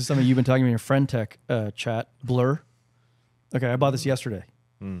 This is something you've been talking about in your friend tech chat. Blur. Okay, I bought this yesterday.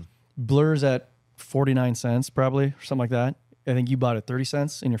 Blur's at 49 cents probably, or something like that. I think you bought it 30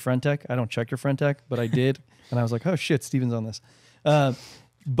 cents in your friend tech. I don't check your friend tech, but I did. And I was like, oh shit, Steven's on this.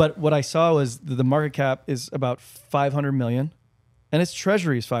 But what I saw was the market cap is about 500 million and its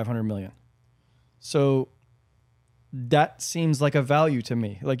treasury is 500 million. So that seems like a value to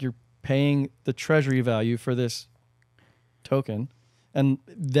me. Like you're paying the treasury value for this token, and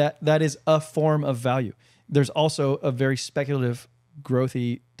that is a form of value. There's also a very speculative,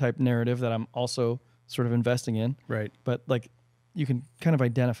 growthy type narrative that I'm also sort of investing in. Right. But like you can kind of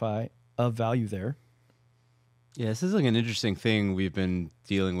identify a value there. Yeah, this is like an interesting thing we've been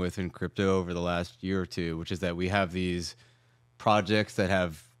dealing with in crypto over the last year or two, which is that we have these projects that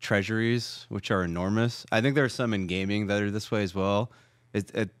have treasuries, which are enormous. I think there are some in gaming that are this way as well.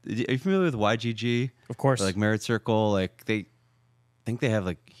 Are you familiar with YGG? Of course. Or like Merit Circle, like they think they have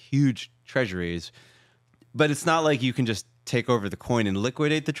like huge treasuries, but it's not like you can just take over the coin and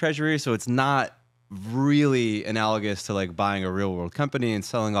liquidate the treasury. So it's not really analogous to like buying a real world company and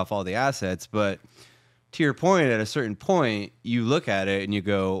selling off all the assets. But to your point, at a certain point, you look at it and you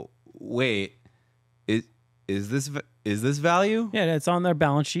go, wait, is this value? Yeah, it's on their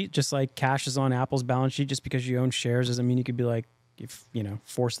balance sheet, just like cash is on Apple's balance sheet. Just because you own shares doesn't mean you could be like, if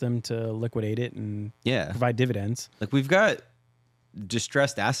force them to liquidate it and provide dividends. Like we've got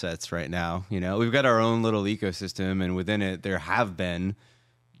distressed assets right now. We've got our own little ecosystem, and within it, there have been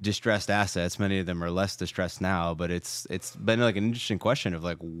distressed assets. Many of them are less distressed now, but it's been like an interesting question of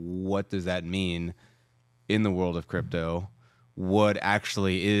like, what does that mean in the world of crypto? What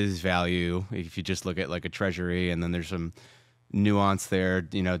actually is value if you just look at like a treasury, and then there's some nuance there,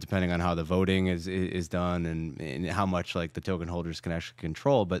 depending on how the voting is done and how much like the token holders can actually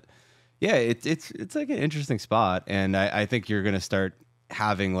control. But yeah, it's like an interesting spot, and I think you're gonna start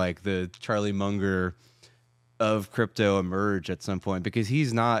having like the Charlie Munger of crypto emerge at some point, because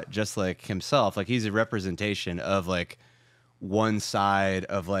he's not just like himself, like he's a representation of like one side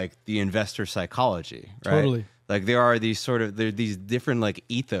of like the investor psychology, right? Totally. Like there are these different like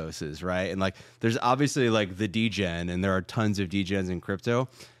ethoses, right? And like there's obviously like the degen, and there are tons of degens in crypto,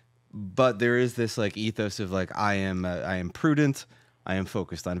 but there is this like ethos of like I am prudent, I am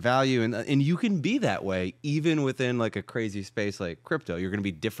focused on value, and you can be that way even within like a crazy space like crypto. You're going to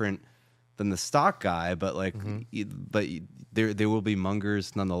be different than the stock guy, but like but there will be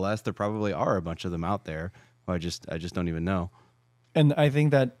Mungers nonetheless. There probably are a bunch of them out there. I just don't even know. And I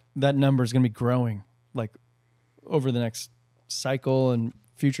think that number is going to be growing like over the next cycle and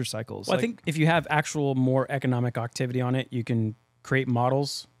future cycles. Well, I think if you have actual more economic activity on it, you can create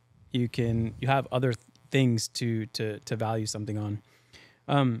models. You have other things to value something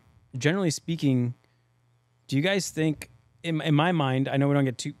on. Generally speaking, do you guys think, in my mind, I know we don't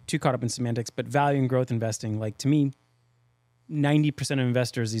get too caught up in semantics, but value and growth investing, like to me, 90% of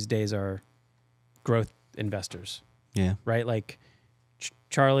investors these days are growth investors. Yeah. Right? Like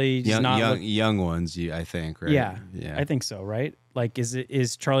Charlie young ones, I think, right? Yeah, I think so, right? Like,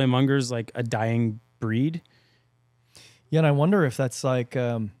 is Charlie Munger's like a dying breed? Yeah, and I wonder if that's like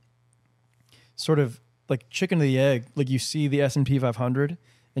sort of like chicken or the egg. Like you see the S&P 500,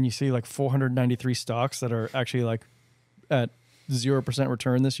 and you see like 493 stocks that are actually like at 0%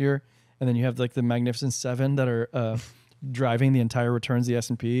 return this year, and then you have like the Magnificent Seven that are driving the entire returns of the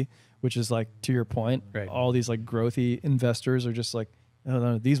S&P, which is like, to your point, right, all these like growthy investors are just like, oh,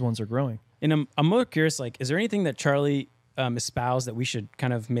 no, these ones are growing. And I'm more curious, like, is there anything that Charlie espoused that we should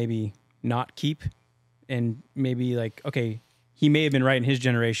kind of maybe not keep? And maybe like, okay, he may have been right in his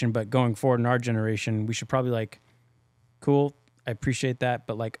generation, but going forward in our generation, we should probably like, cool, I appreciate that,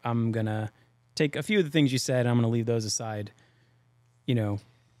 but like, I'm going to take a few of the things you said, I'm going to leave those aside,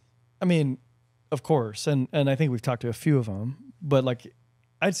 I mean, of course, and I think we've talked to a few of them, but like,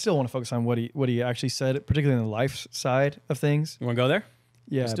 I'd still want to focus on what he actually said, particularly on the life side of things. You want to go there?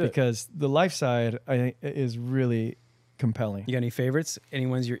 Yeah, because the life side, I think, is really compelling. You got any favorites? Any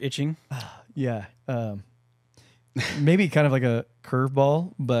ones you're itching? Yeah. Maybe kind of like a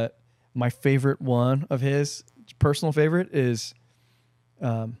curveball, but my favorite one of his, personal favorite, is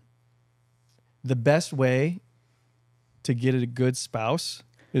the best way to get a good spouse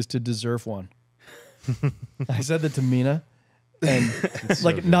is to deserve one. I said that to Mina. And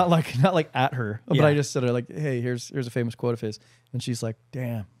like, not like at her, but I just said her like, hey, here's a famous quote of his, and she's like,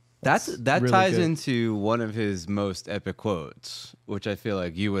 damn. That really ties good. into one of his most epic quotes, which I feel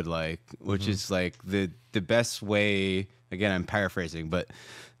like you would like, which is like the best way. Again, I'm paraphrasing, but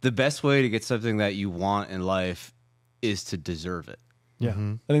the best way to get something that you want in life is to deserve it. Yeah,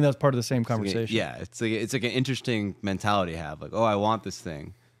 I think that's part of the same conversation. Yeah, it's like an interesting mentality to have. Like, oh, I want this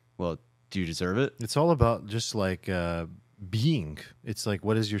thing. Well, do you deserve it? It's all about just like being. It's like,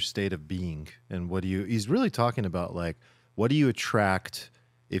 what is your state of being, and he's really talking about like, what do you attract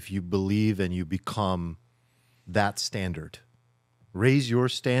if you believe and you become that standard? Raise your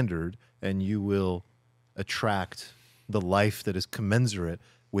standard and you will attract the life that is commensurate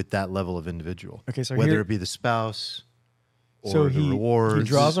with that level of individual. Okay, so whether it be the spouse or so the rewards. he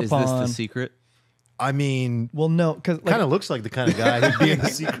draws Is upon. this the secret? I mean, Well, no, because like, kind of looks like the kind of guy who'd be in the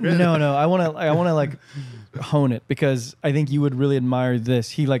secret. no, I want to like hone it, because I think you would really admire this.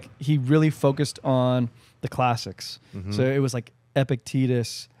 He really focused on the classics. So it was like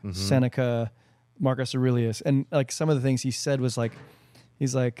Epictetus, Seneca, Marcus Aurelius, and like some of the things he said was like,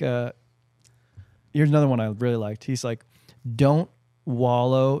 he's like, here's another one I really liked. He's like, don't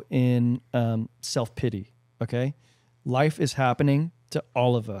wallow in self-pity. Okay, life is happening to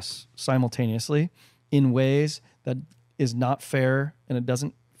all of us simultaneously in ways that is not fair and it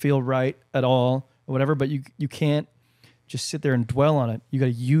doesn't feel right at all or whatever, but you can't just sit there and dwell on it. You got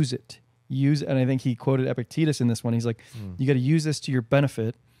to use it. And I think he quoted Epictetus in this one. He's like, you got to use this to your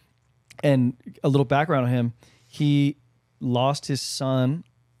benefit. And a little background on him, he lost his son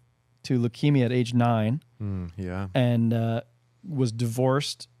to leukemia at age 9. Yeah. and was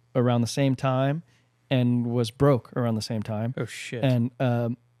divorced around the same time and was broke around the same time. Oh shit. And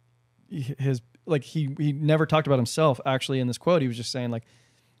he never talked about himself. Actually, in this quote, he was just saying like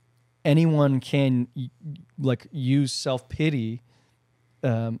anyone can like use self-pity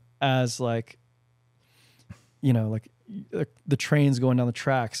as like, you know, like the trains going down the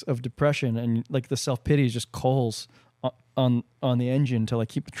tracks of depression, and like the self-pity is just coals on the engine to like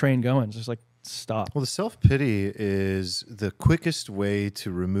keep the train going. It's just like stop. Well, the self-pity is the quickest way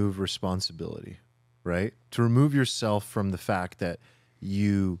to remove responsibility, right? To remove yourself from the fact that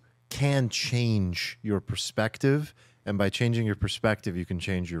you can change your perspective, and by changing your perspective, you can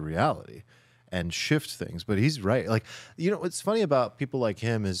change your reality and shift things. But he's right. Like, you know, what's funny about people like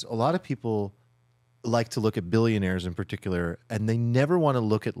him is a lot of people like to look at billionaires in particular, and they never want to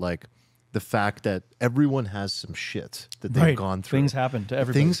look at like the fact that everyone has some shit that they've gone through. Things happen to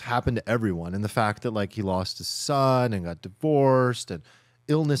everybody. Things happen to everyone. And the fact that like he lost his son and got divorced and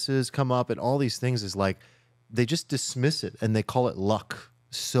illnesses come up and all these things is like, they just dismiss it and they call it luck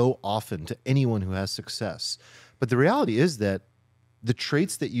so often to anyone who has success. But the reality is that the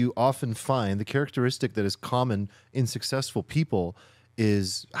traits that you often find, the characteristic that is common in successful people,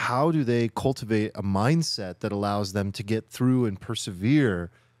 is how do they cultivate a mindset that allows them to get through and persevere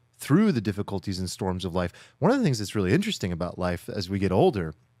through the difficulties and storms of life. One of the things that's really interesting about life as we get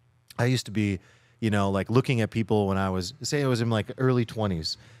older, I used to be, you know, like looking at people when I was, say I was in like early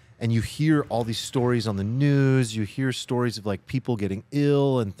 20s, and you hear all these stories on the news, you hear stories of like people getting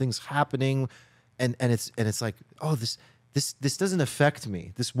ill and things happening, and it's like, oh, this doesn't affect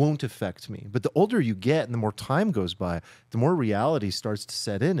me. This won't affect me. But the older you get and the more time goes by, the more reality starts to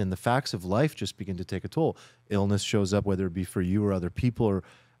set in and the facts of life just begin to take a toll. Illness shows up, whether it be for you or other people, or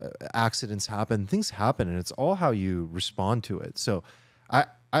accidents happen, things happen, and it's all how you respond to it. So I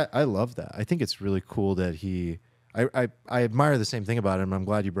love that. I think it's really cool that I admire the same thing about him. I'm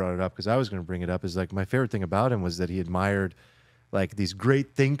glad you brought it up because I was going to bring it up. Is like my favorite thing about him was that he admired like these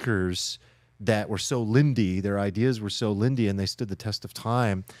great thinkers that were so lindy, their ideas were so lindy, and they stood the test of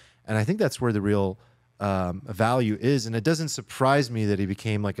time. And I think that's where the real value is. And it doesn't surprise me that he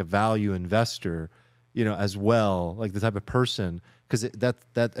became like a value investor, you know, as well, like the type of person, because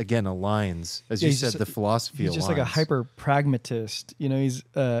that again aligns, as you said, the philosophy. He's just like a hyper pragmatist. You know, he's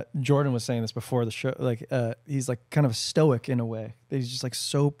Jordan was saying this before the show. Like he's like kind of stoic in a way. He's just like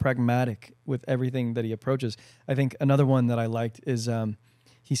so pragmatic with everything that he approaches. I think another one that I liked is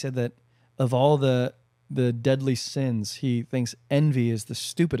he said that of all the deadly sins, he thinks envy is the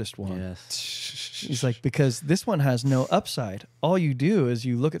stupidest one. Yes. He's like, because this one has no upside. All you do is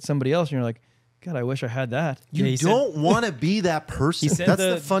you look at somebody else and you're like, God, I wish I had that. You don't want to be that person. He said That's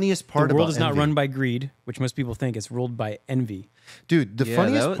the funniest part about the world is not envy. run by greed, which most people think. It's ruled by envy. Dude, the Yeah,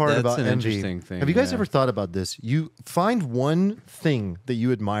 funniest part that's about an envy. interesting thing, Have you guys yeah. ever thought about this? You find one thing that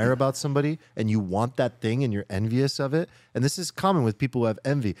you admire about somebody and you want that thing and you're envious of it. And this is common with people who have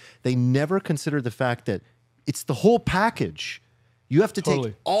envy. They never consider the fact that it's the whole package. You have to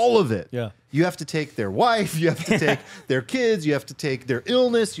Totally. take all of it. Yeah. You have to take their wife, you have to take their kids, you have to take their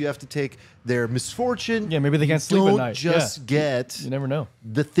illness, you have to take their misfortune. Yeah, maybe they can't sleep at Don't night. just get You never know.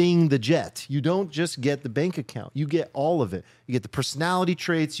 the thing, the jet. You don't just get the bank account. You get all of it. You get the personality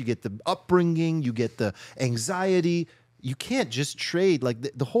traits, you get the upbringing, you get the anxiety. You can't just trade.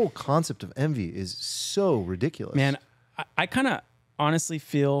 Like the whole concept of envy is so ridiculous. Man, I kind of honestly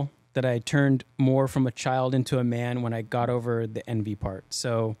feel that I turned more from a child into a man when I got over the envy part.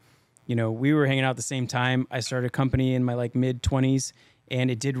 So, you know, we were hanging out at the same time. I started a company in my like mid 20s and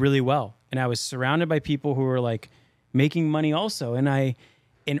it did really well. And I was surrounded by people who were like making money also. And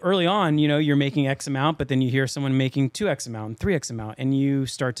early on, you know, you're making X amount, but then you hear someone making 2X amount, 3X amount, and you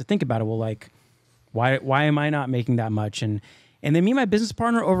start to think about it. Well, like, why am I not making that much? And then me and my business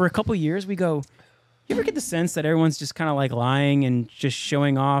partner over a couple of years, we go, you ever get the sense that everyone's just kind of like lying and just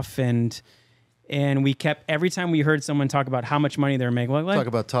showing off? And we kept, every time we heard someone talk about how much money they're making, like talk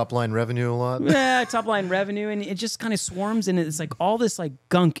about top line revenue a lot. yeah, top line revenue, and it just kind of swarms, and it's like all this like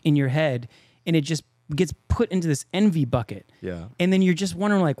gunk in your head, and it just gets put into this envy bucket. Yeah. And then you're just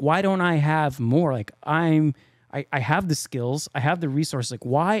wondering like, why don't I have more? Like I have the skills, I have the resources. Like,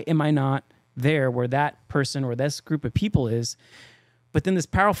 why am I not there where that person or this group of people is? But then this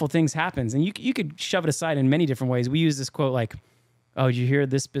powerful things happens, and you could shove it aside in many different ways. We use this quote like, oh, did you hear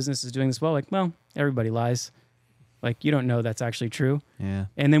this business is doing this well? Like, well, everybody lies. Like, you don't know that's actually true. Yeah.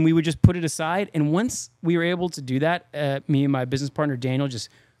 And then we would just put it aside. And once we were able to do that, me and my business partner, Daniel, just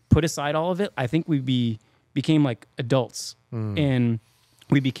put aside all of it. I think we became like adults and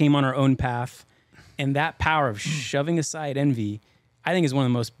we became on our own path. And that power of shoving aside envy I think is one of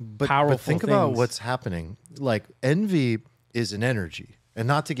the most powerful But think things. about what's happening. Like envy is an energy, and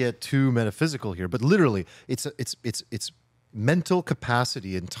not to get too metaphysical here, but literally, it's mental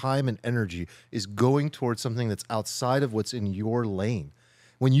capacity and time and energy is going towards something that's outside of what's in your lane.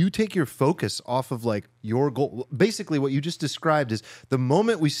 When you take your focus off of like your goal, basically what you just described is the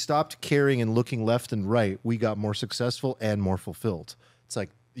moment we stopped caring and looking left and right, we got more successful and more fulfilled. It's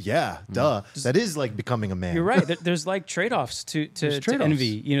like, yeah, duh. That is like becoming a man. You're right. There's like trade-offs to trade-offs.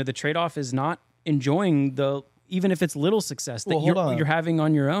 envy. You know, the trade-off is not enjoying even if it's little success that Well, hold on. you're having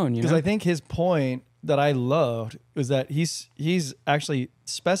on your own. You Because know? I think his point that I loved was that he's actually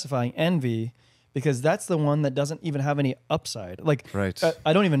specifying envy because that's the one that doesn't even have any upside. Like, Right.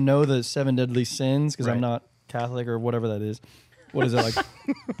 I don't even know the 7 deadly sins because Right. I'm not Catholic or whatever that is. What is it like?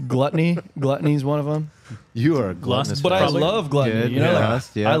 Gluttony? Gluttony is one of them. You are a gluttonous. But I bastard. love gluttony. Good. You know, Yeah. like,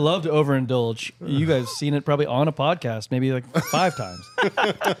 Lust, yeah. I love to overindulge. You guys seen it probably on a podcast, maybe like 5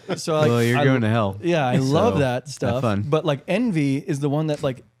 times. So like, Well, you're going to hell. Yeah, I love So, that stuff. fun. But like envy is the one that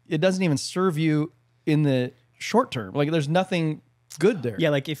like it doesn't even serve you in the short term. Like there's nothing good there. yeah,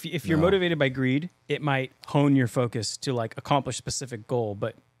 like if you're motivated by greed, it might hone your focus to like accomplish a specific goal.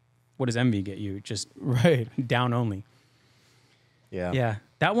 But what does envy get you? Just Right. down only. Yeah. Yeah,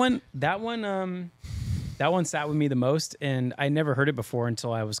 that one sat with me the most, and I never heard it before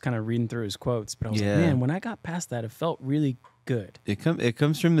until I was kind of reading through his quotes. But I was Yeah. like, man, when I got past that, it felt really good. It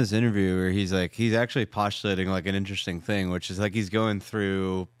comes from this interview where he's actually postulating like an interesting thing, which is like he's going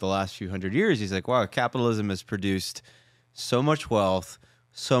through the last few hundred years. He's like, wow, capitalism has produced so much wealth,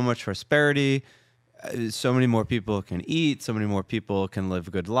 so much prosperity, so many more people can eat, so many more people can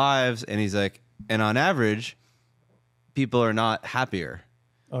live good lives, and he's like, and on average, people are not happier.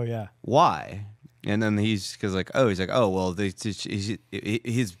 Oh yeah. Why? And then he's like, well,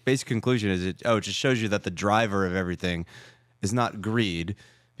 his basic conclusion is it just shows you that the driver of everything is not greed,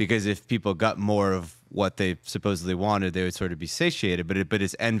 because if people got more of what they supposedly wanted, they would sort of be satiated. But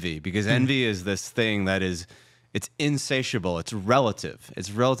it's envy, because envy is this thing that it's insatiable. It's relative. It's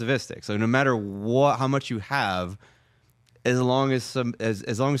relativistic. So no matter how much you have, as long as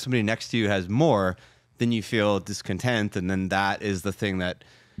somebody next to you has more, then you feel discontent, and then that is the thing that,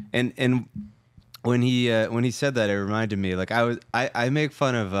 and when he said that, it reminded me, like I make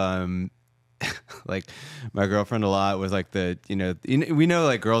fun of like my girlfriend a lot with like we know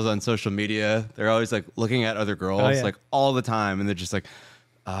like girls on social media, they're always like looking at other girls yeah. like all the time, and they're just like,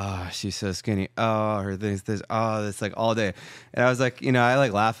 she's so skinny. Her this. It's like all day. And I was like, I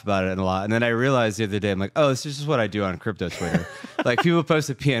like laugh about it a lot. And then I realized the other day, I'm like, this is just what I do on crypto Twitter. Like people post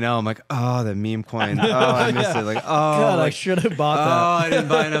a P&L, I'm like, the meme coin. I missed it. Like, God, I like, should have bought I didn't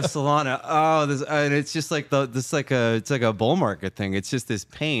buy enough Solana. And it's just like it's like a bull market thing. It's just this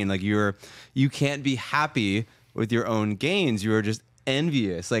pain. Like you can't be happy with your own gains. You are just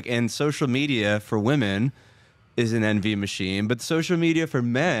envious. Like, and social media for women is an envy machine, but social media for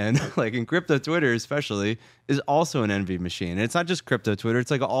men, like in crypto Twitter especially, is also an envy machine. And it's not just crypto Twitter;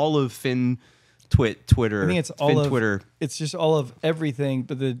 it's like all of Twitter. I think it's all fin of Twitter. It's just all of everything.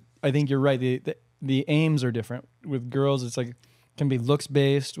 But I think you're right. The aims are different. With girls, it's like it can be looks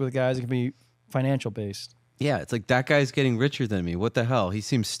based. With guys, it can be financial based. Yeah, it's like that guy's getting richer than me. What the hell? He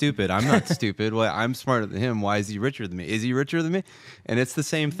seems stupid. I'm not stupid. Well, I'm smarter than him. Why is he richer than me? Is he richer than me? And it's the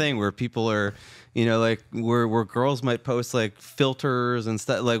same thing where people are, like where girls might post like filters and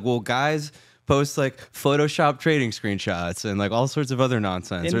stuff. Like, well, guys post like Photoshop trading screenshots and like all sorts of other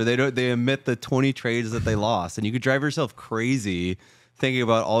nonsense, or they omit the 20 trades that they lost, and you could drive yourself crazy thinking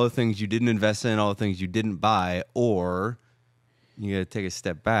about all the things you didn't invest in, all the things you didn't buy, or you got to take a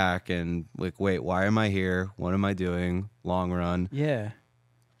step back and like, wait, why am I here? What am I doing? Long run. Yeah.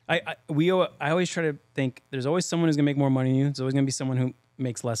 I always try to think there's always someone who's gonna make more money than you. There's always gonna be someone who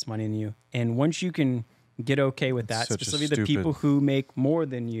makes less money than you. And once you can get okay with that, Such a specifically the stupid- people who make more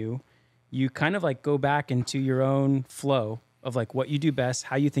than you kind of like go back into your own flow of like what you do best,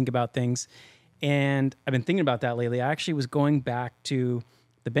 how you think about things. And I've been thinking about that lately. I actually was going back to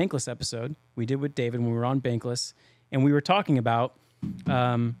the Bankless episode we did with David when we were on Bankless. And we were talking about,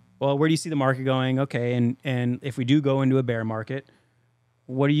 well, where do you see the market going? Okay, and if we do go into a bear market,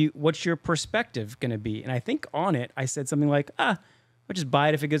 what's your perspective going to be? And I think on it, I said something like, I'll just buy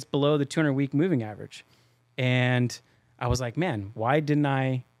it if it gets below the 200-week moving average. And I was like, man, why didn't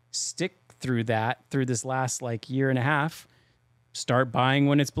I stick through this last like year and a half? Start buying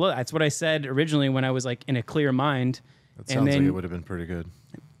when it's below. That's what I said originally when I was like in a clear mind. That sounds like it would have been pretty good.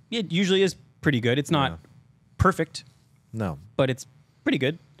 It usually is pretty good. It's not perfect, No, but it's pretty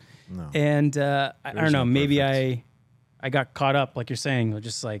good. no. And I don't There's know, no maybe perfect. I got caught up, like you're saying,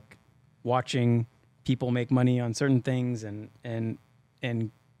 just like watching people make money on certain things and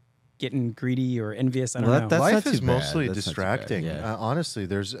and getting greedy or envious. I don't Well, know. that's Life not too is bad. mostly That's not too bad, distracting. yeah. Honestly,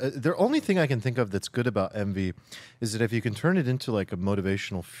 there's the only thing I can think of that's good about envy is that if you can turn it into like a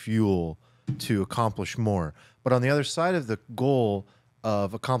motivational fuel to accomplish more. But on the other side of the goal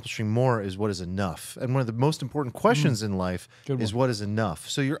of accomplishing more is what is enough. And one of the most important questions in life is what is enough.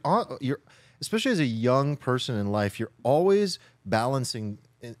 So you're especially as a young person in life, you're always balancing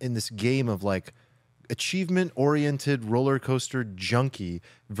in this game of like achievement oriented roller coaster junkie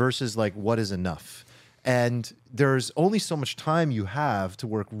versus like what is enough. And there's only so much time you have to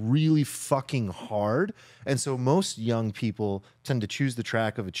work really fucking hard. And so most young people tend to choose the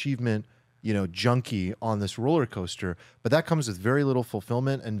track of achievement, junkie on this roller coaster. But that comes with very little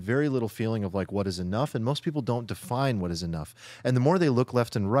fulfillment and very little feeling of like what is enough. And most people don't define what is enough. And the more they look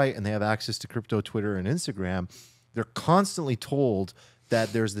left and right and they have access to crypto, Twitter, and Instagram, they're constantly told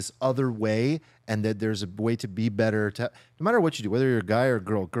that there's this other way and that there's a way to be better. No matter what you do, whether you're a guy or a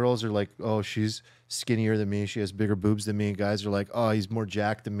girl, girls are like, oh, she's skinnier than me, she has bigger boobs than me. Guys are like, oh, he's more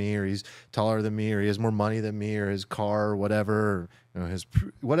jacked than me, or he's taller than me, or he has more money than me, or his car, or whatever, or his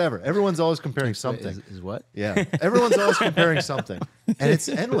whatever. Everyone's always comparing something. Is what? Yeah, everyone's always comparing something, and it's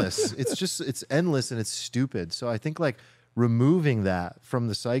endless. It's endless and it's stupid. So I think like removing that from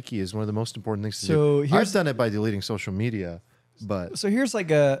the psyche is one of the most important things to do. I've done it by deleting social media. But so here's like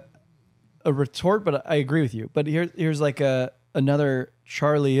a retort, but I agree with you. But here's like another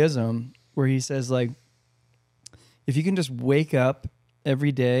Charlieism where he says like, if you can just wake up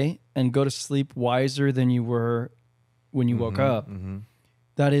every day and go to sleep wiser than you were when you woke up,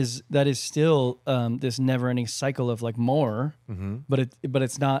 that is still this never-ending cycle of like more, but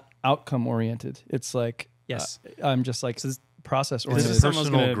it's not outcome oriented. It's like Yes. I'm just like process it's oriented. something I was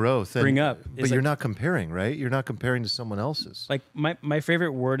personal gonna growth. bring up But is you're like- not comparing, right? You're not comparing to someone else's. Like my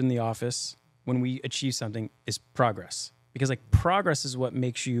favorite word in the office when we achieve something is progress, because like progress is what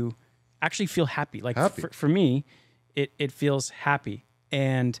makes you actually feel happy. Like Happy. For me, it feels happy.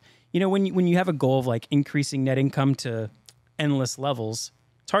 And when you have a goal of like increasing net income to endless levels,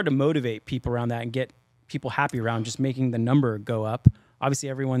 it's hard to motivate people around that and get people happy around just making the number go up. Obviously,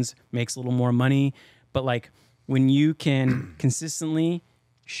 everyone's makes a little more money, but like when you can consistently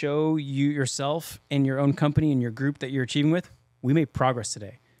show yourself and your own company and your group that you're achieving with, we made progress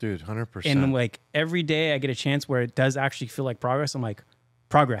today. Dude, 100%. And like every day I get a chance where it does actually feel like progress. I'm like,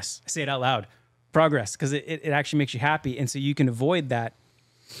 progress. I say it out loud, progress, because it actually makes you happy. And so you can avoid that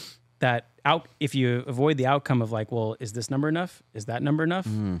if you avoid the outcome of like, well, is this number enough? Is that number enough?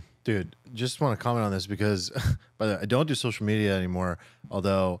 Dude, just want to comment on this because, by the way, I don't do social media anymore,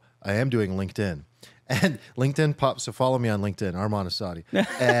 although I am doing LinkedIn. And LinkedIn pops, so follow me on LinkedIn, Arman Asadi.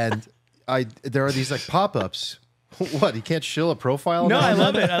 And there are these like pop-ups. What, you can't shill a profile? No, now? I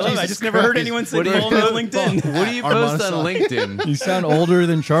love it. I love it. I Jesus just never heard Christ. anyone say What do you follow me on do? LinkedIn. What do you post on LinkedIn? You sound older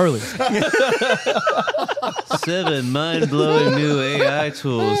than Charlie. 7 mind-blowing new AI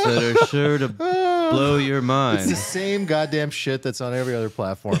tools that are sure to blow your It's the mind. same goddamn shit that's on every other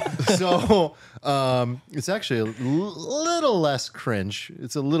platform. So it's actually a little less cringe.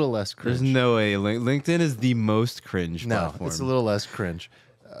 It's a little less cringe. There's no way. LinkedIn is the most cringe No, platform. it's a little less cringe.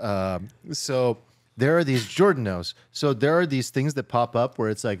 So there are these Jordan knows. So there are these things that pop up where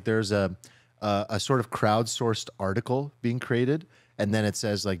it's like there's a sort of crowdsourced article being created, and then it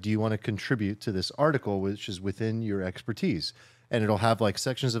says like, do you want to contribute to this article, which is within your expertise? And it'll have like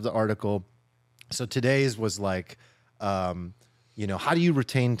sections of the article. So today's was like, how do you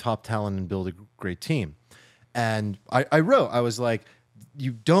retain top talent and build a great team? And I wrote, I was like,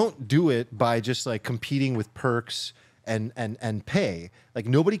 you don't do it by just like competing with perks and pay. Like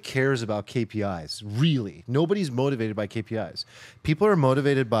nobody cares about KPIs, really. Nobody's motivated by KPIs. People are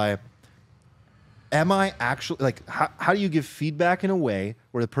motivated by, am I actually, like, how do you give feedback in a way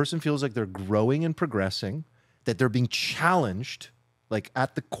where the person feels like they're growing and progressing, that they're being challenged, like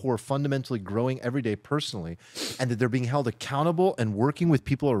at the core, fundamentally growing every day personally, and that they're being held accountable and working with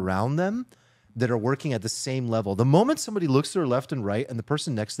people around them that are working at the same level. The moment somebody looks to their left and right and the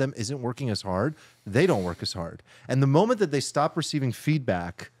person next to them isn't working as hard, they don't work as hard. And the moment that they stop receiving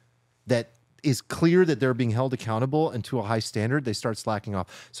feedback that is clear that they're being held accountable and to a high standard, they start slacking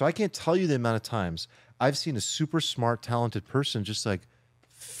off. So I can't tell you the amount of times I've seen a super smart, talented person just like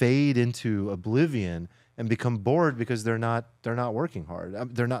fade into oblivion and become bored because they're not working hard.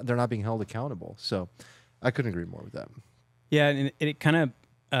 They're not being held accountable. So I couldn't agree more with that. Yeah, and it kind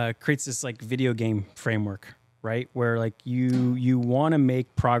of creates this like video game framework, right? Where like you want to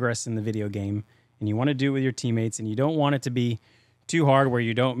make progress in the video game, and you want to do it with your teammates, and you don't want it to be too hard where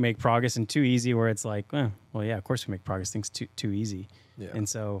you don't make progress, and too easy where it's like, well, yeah, of course we make progress. Things too easy. Yeah. And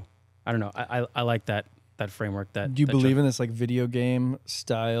so I don't know. I like that framework. That Do you that believe in this like video game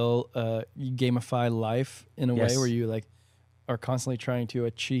style, you gamify life in a Yes. way where you like are constantly trying to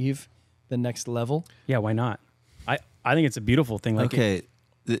achieve the next level? Yeah, why not? I think it's a beautiful thing. Like Okay,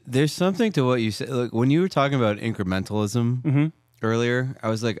 there's something to what you said. Like when you were talking about incrementalism earlier, I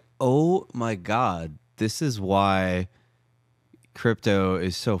was like, oh my God, this is why crypto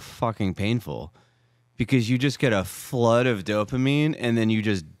is so fucking painful. Because you just get a flood of dopamine and then you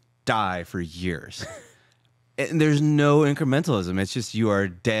just die for years. And there's no incrementalism. It's just you are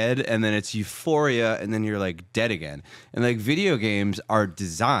dead and then it's euphoria and then you're like dead again. And like video games are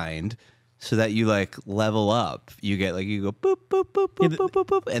designed so that you like level up. You get like you go boop boop boop boop boop boop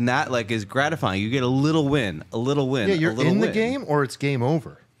boop, and that like is gratifying. You get a little win, a little win. Yeah, you're a little in the win. game or it's game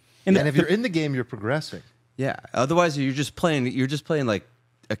over. And And if you're in the game, you're progressing. Yeah. Otherwise, you're just playing. You're just playing like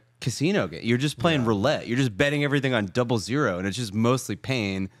a casino game. You're just playing roulette. You're just betting everything on 00, and it's just mostly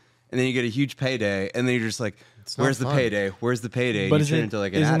pain. And then you get a huge payday, and then you're just like, not "Where's the fun. payday? Where's the payday?" But And you is turn it, into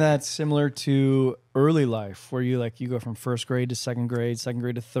like an isn't addict. that similar to early life where you go from first grade to second grade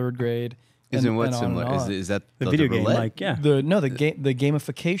to third grade? Isn't what and on similar? and on. Is that the video game, roulette? like yeah. the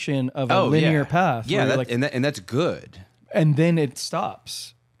gamification of a linear path. Yeah, where that, and that's good. and then it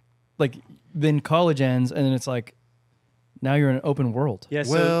stops. Like then college ends, and then it's like now you're in an open world. Yeah,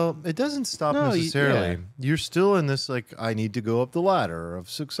 so Well, it doesn't stop No, necessarily. yeah. You're still in this like I need to go up the ladder of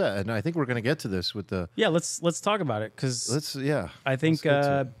success, and I think we're going to get to this with the. yeah, let's talk about it because I think let's get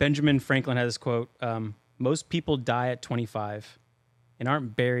to it. Benjamin Franklin had this quote: "Most people die at 25 and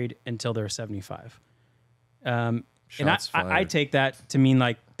aren't buried until they're 75." And Shots I fired. take that to mean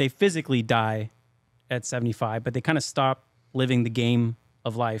like they physically die at 75, but they kind of stop living the game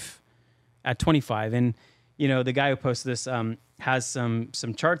of life at 25. And you know, the guy who posted this has some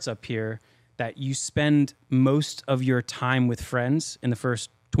charts up here that you spend most of your time with friends in the first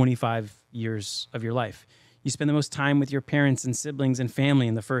 25 years of your life. You spend the most time with your parents and siblings and family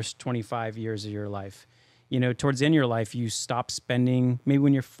in the first 25 years of your life. You know, towards the end of your life, you stop spending, maybe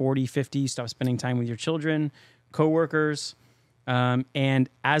when you're 40, 50, you stop spending time with your children, coworkers. And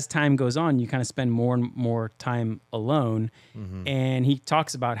as time goes on, you kind of spend more and more time alone. And he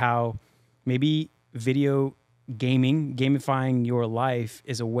talks about how maybe video gaming, gamifying your life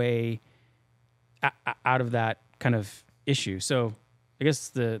is a way out of that kind of issue. So I guess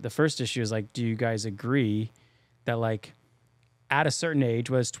the first issue is like, do you guys agree that like at a certain age,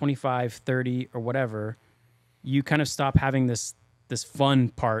 whether it's 25, 30 or whatever, you kind of stop having this fun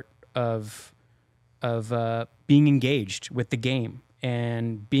part of being engaged with the game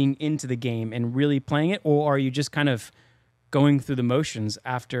and being into the game and really playing it? Or are you just kind of going through the motions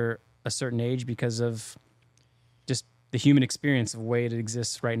after a certain age because of just the human experience of the way it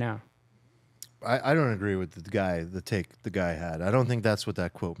exists right now? I don't agree with the take the guy had. I don't think that's what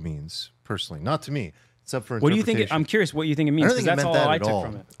that quote means personally. Not to me. It's up for What do you think? interpretation. I'm curious what you think it I means don't because think it that's meant all that I at took all.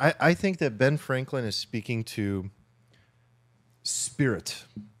 from it. I think that Ben Franklin is speaking to spirit.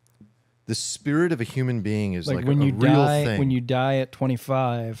 The spirit of a human being is like when a you real die, thing. when you die at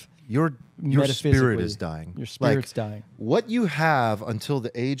 25, your spirit metaphysically, is dying. your spirit's dying. What you have until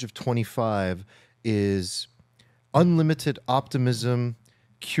the age of 25 is unlimited optimism,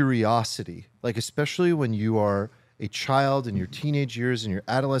 curiosity. Like especially when you are a child in your teenage years and your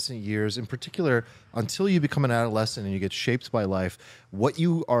adolescent years, in particular, until you become an adolescent and you get shaped by life, what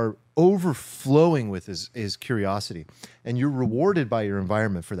you are overflowing with is curiosity. And you're rewarded by your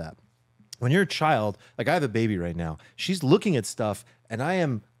environment for that. When you're a child, like I have a baby right now, she's looking at stuff and I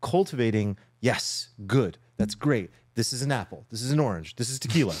am cultivating, yes, good, that's great. This is an apple. This is an orange. This is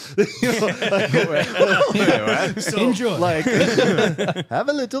tequila. You know, so, Enjoy. Like, have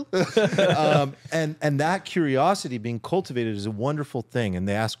a little. And that curiosity being cultivated is a wonderful thing. And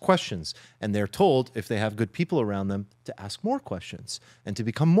they ask questions. And they're told, if they have good people around them, to ask more questions and to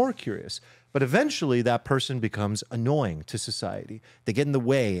become more curious. But eventually, that person becomes annoying to society. They get in the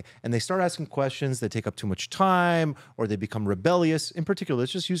way and they start asking questions that take up too much time or they become rebellious. In particular,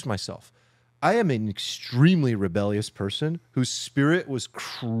 let's just use myself. I am an extremely rebellious person whose spirit was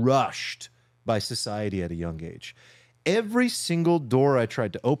crushed by society at a young age. Every single door I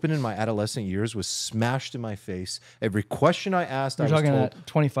tried to open in my adolescent years was smashed in my face. Every question I asked, You're I was talking told. at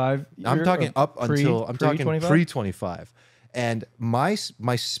 25. I'm talking up until I'm talking 25? pre-25, and my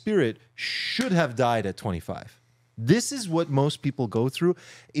spirit should have died at 25. This is what most people go through,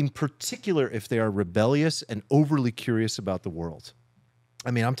 in particular if they are rebellious and overly curious about the world.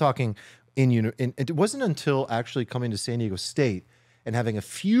 I mean, I'm talking. It wasn't until actually coming to San Diego State and having a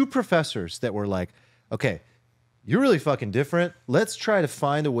few professors that were like, okay, you're really fucking different. Let's try to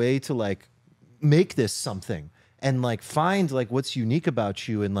find a way to like make this something and like find like what's unique about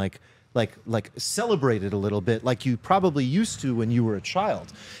you and like like celebrate it a little bit, like you probably used to when you were a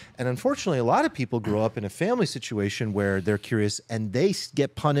child. And unfortunately, a lot of people grow up in a family situation where they're curious and they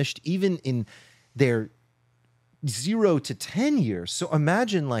get punished even in their 0 to 10 years. So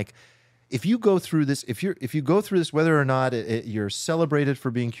imagine like if you go through this, if you go through this, whether or not you're celebrated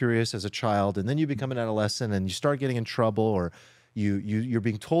for being curious as a child, and then you become an adolescent and you start getting in trouble, or you're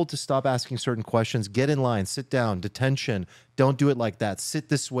being told to stop asking certain questions, get in line, sit down, detention, don't do it like that, sit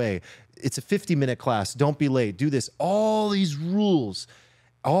this way, it's a 50-minute class, don't be late, do this, all these rules.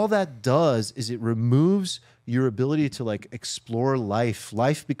 All that does is it removes your ability to like explore life.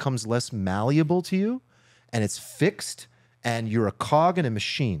 Life becomes less malleable to you, and it's fixed, and you're a cog in a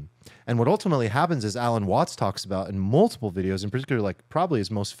machine. And what ultimately happens, as Alan Watts talks about in multiple videos, in particular, like probably his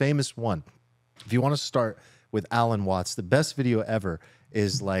most famous one. If you want to start with Alan Watts, the best video ever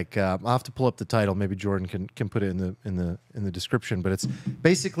is like I'll have to pull up the title. Maybe Jordan can put it in the description. But it's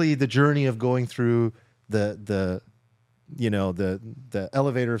basically the journey of going through the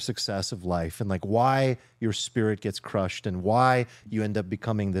elevator of success of life, and like why your spirit gets crushed and why you end up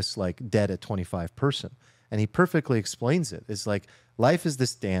becoming this like dead at 25 person. And he perfectly explains it. It's like life is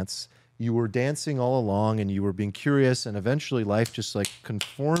this dance. You were dancing all along and you were being curious, and eventually life just like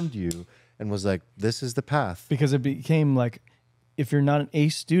conformed you and was like, this is the path. Because it became like, if you're not an A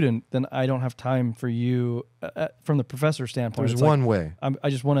student, then I don't have time for you from the professor standpoint. There's one way. I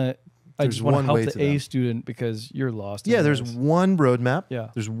just want to help the A student because you're lost. Yeah, there's one roadmap. Yeah.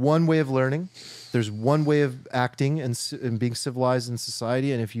 There's one way of learning. There's one way of acting and being civilized in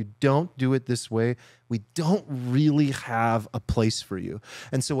society. And if you don't do it this way, we don't really have a place for you.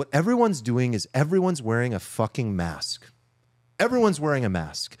 And so what everyone's doing is everyone's wearing a fucking mask. Everyone's wearing a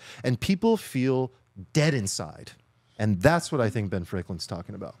mask. And people feel dead inside. And that's what I think Ben Franklin's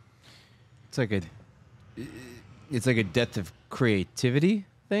talking about. It's like a death of creativity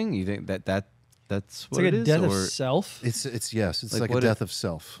thing. You think that's what like it a is? death of Or self. It's like a death of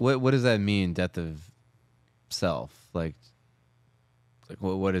self. what does that mean? Death of self? Like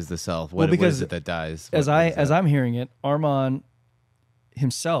what is the self? What is it that dies? As I'm hearing it, Armand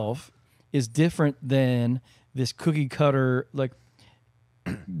himself is different than this cookie cutter like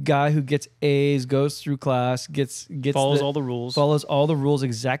guy who gets A's, goes through class, gets follows all the rules, follows all the rules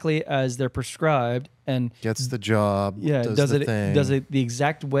exactly as they're prescribed, and gets the job. Yeah, does it the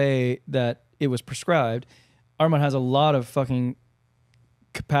exact way that it was prescribed. Armand has a lot of fucking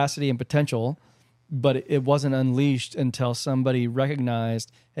capacity and potential, but it wasn't unleashed until somebody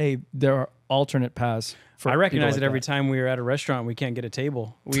recognized, hey, there are alternate paths. I recognize it every time we are at a restaurant. We can't get a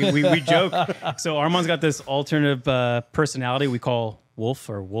table. We joke. So Armand's got this alternative personality we call Wolf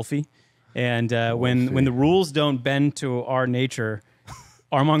or Wolfie. And when the rules don't bend to our nature,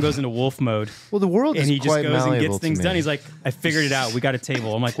 Armand goes into wolf mode. Well, the world is and he just quite goes and malleable gets things to me. done. He's like, I figured it out. We got a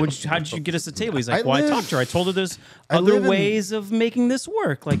table. I'm like, how did you get us a table? He's like, I talked to her. I told her there's other ways of making this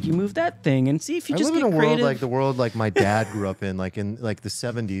work. Like you move that thing and see if you just live get in a creative. world like the world like my dad grew up in, like in like the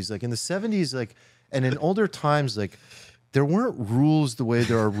 70s. Like in the 70s, like and in older times, like there weren't rules the way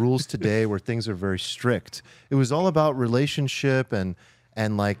there are rules today where things are very strict. It was all about relationship and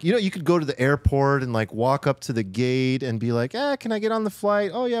like, you know, you could go to the airport and like walk up to the gate and be like, can I get on the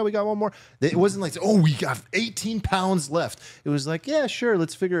flight? Oh yeah, we got one more. It wasn't like, oh, we got 18 pounds left. It was like, yeah, sure,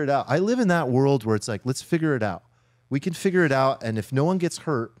 let's figure it out. I live in that world where it's like, let's figure it out. We can figure it out. And if no one gets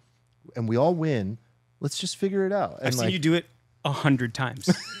hurt and we all win, let's just figure it out. And I've seen you do it 100 times.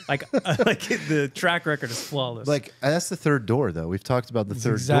 like the track record is flawless. Like that's the third door, though. We've talked about the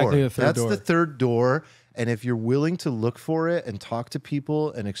third exactly door. The third door. That's the third door. And if you're willing to look for it and talk to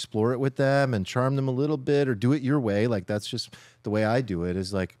people and explore it with them and charm them a little bit or do it your way, like that's just the way I do it,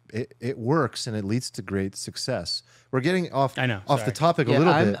 is like it works and it leads to great success. We're getting off the topic a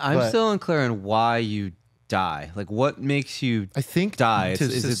little bit. I'm still unclear on why you die. Like what makes you I think die? To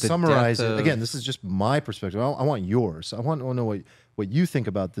summarize it, again, this is just my perspective. I want yours. I want to know what you think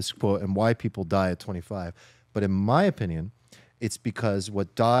about this quote and why people die at 25. But in my opinion, it's because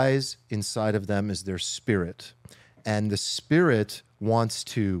what dies inside of them is their spirit. And the spirit wants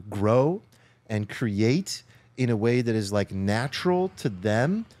to grow and create in a way that is like natural to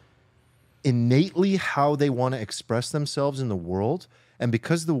them, innately how they want to express themselves in the world. And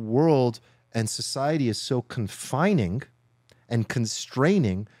because the world and society is so confining and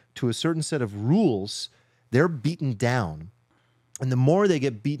constraining to a certain set of rules, they're beaten down. And the more they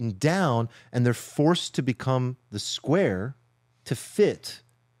get beaten down and they're forced to become the square, to fit,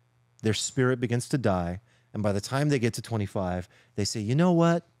 their spirit begins to die. And by the time they get to 25, they say, you know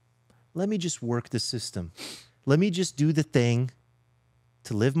what? Let me just work the system. Let me just do the thing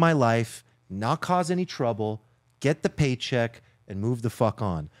to live my life, not cause any trouble, get the paycheck, and move the fuck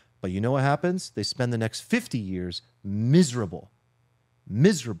on. But you know what happens? They spend the next 50 years miserable.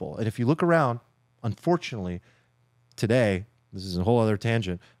 Miserable. And if you look around, unfortunately, today, this is a whole other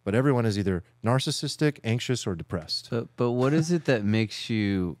tangent, but everyone is either narcissistic, anxious, or depressed. But what is it that makes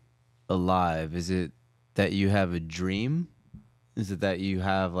you alive? Is it that you have a dream? Is it that you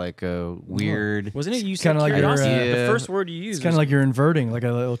have like a weird... Wasn't it you kinda said like your, curiosity? The Yeah. first word you used. It's kind of like you're inverting, like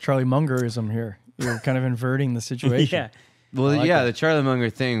a little Charlie Mungerism here. You're kind of inverting the situation. yeah. Well, like yeah, that. the Charlie Munger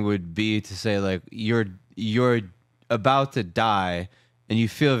thing would be to say like you're about to die and you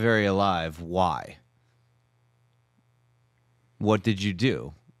feel very alive. Why? What did you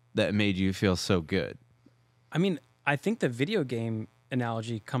do that made you feel so good? I mean, I think the video game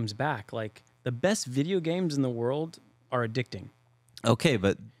analogy comes back. Like the best video games in the world are addicting. Okay,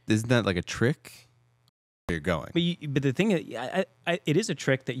 but isn't that like a trick? Where you're going. But the thing is, it is a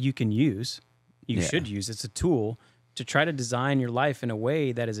trick that you can use. You Yeah. should use. It's a tool to try to design your life in a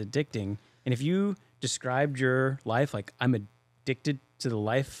way that is addicting. And if you described your life like I'm addicted to the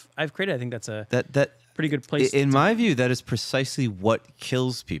life I've created, I think that's a That pretty good place. in my view, that is precisely what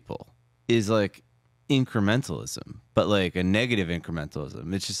kills people. Is like incrementalism, but like a negative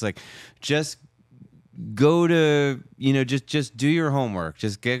incrementalism. It's just like just go to, just do your homework,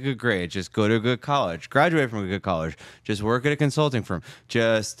 just get a good grade, just go to a good college, graduate from a good college, just work at a consulting firm,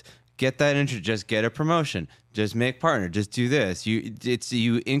 just get that intro, just get a promotion, just make partner, just do this. You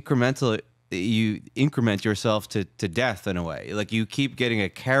increment yourself to death in a way. Like you keep getting a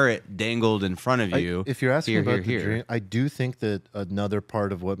carrot dangled in front of you. If you're asking here, about here, the here. dream, I do think that another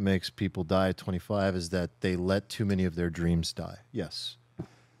part of what makes people die at 25 is that they let too many of their dreams die. Yes.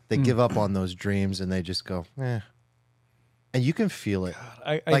 They give up on those dreams and they just go, eh. And you can feel it.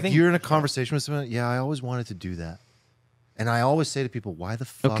 I Like think you're in a conversation with someone, yeah, I always wanted to do that. And I always say to people, why the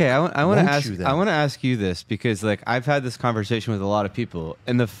fuck Okay, I want to won't ask. you then? I want to ask you this because, like, I've had this conversation with a lot of people,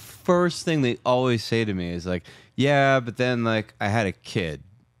 and the first thing they always say to me is like, "Yeah, but then like I had a kid." ...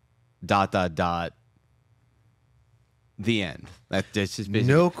 The end. That's just basically.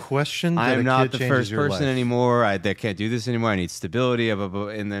 No question that I'm a not kid the changes first your person life. anymore. I can't do this anymore. I need stability. Blah, blah, blah,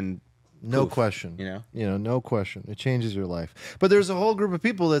 and then No poof, question. You know. No question. It changes your life. But there's a whole group of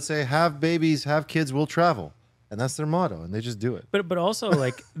people that say, have babies, have kids, we'll travel. And that's their motto, and they just do it. But also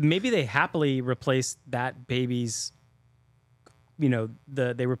like maybe they happily replace that baby's,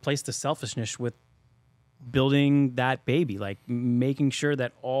 they replace the selfishness with building that baby, like making sure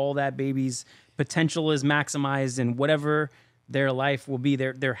that all that baby's potential is maximized and whatever their life will be,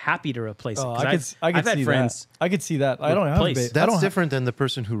 they're happy to replace it. Oh, 'Cause I could I've had see friends. that. I could see that. I don't have a Replace. baby. I That's don't different than the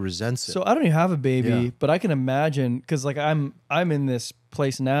person who resents it. So I don't even have a baby, Yeah. but I can imagine because like I'm in this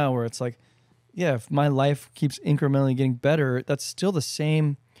place now where it's like, yeah, if my life keeps incrementally getting better, that's still the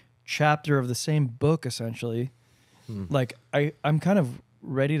same chapter of the same book essentially. Like I'm kind of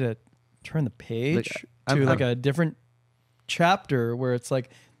ready to turn the page to like a different chapter where it's like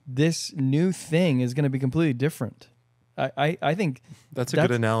this new thing is going to be completely different. I think that's a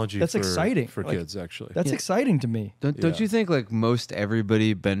good analogy. That's exciting for Like, kids, actually. That's exciting to me. Don't you think like most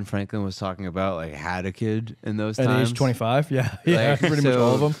everybody Ben Franklin was talking about like had a kid in those At times? age 25, yeah, Like, pretty much so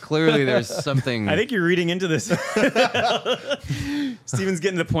all of them. Clearly, there's something. I think you're reading into this. Steven's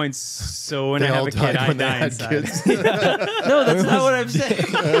getting to the point. So when They I have all a kid, died I when they die had inside. kids. No, that's not what I'm saying.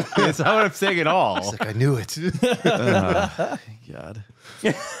 That's not what I'm saying at all. It's like, I knew it. God.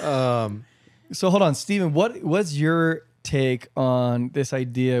 So hold on, Steven, what's your take on this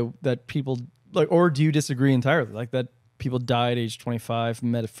idea that people like, or do you disagree entirely? Like that people die at age 25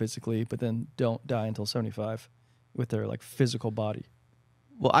 metaphysically, but then don't die until 75 with their like physical body.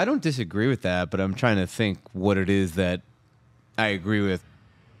 Well, I don't disagree with that, but I'm trying to think what it is that I agree with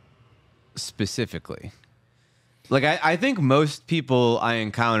specifically. Like, I think most people I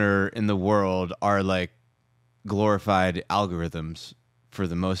encounter in the world are like glorified algorithms for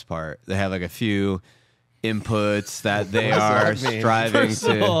the most part. They have like a few inputs that they are that mean? striving First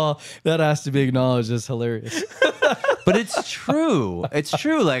of to. all, that has to be acknowledged as hilarious. But it's true. It's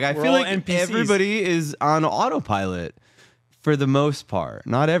true. Like, I We're feel all like NPCs. everybody is on autopilot for the most part.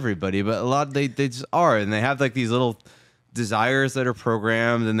 Not everybody, but a lot they just are. And they have like these little desires that are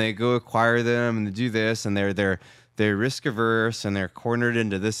programmed and they go acquire them and they do this and they're risk averse and they're cornered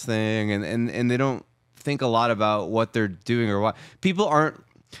into this thing and they don't think a lot about what they're doing or what people aren't.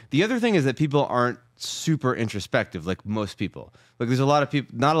 The other thing is that people aren't super introspective like most people. Like there's a lot of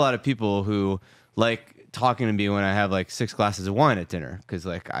people, not a lot of people who like talking to me when I have like 6 glasses of wine at dinner because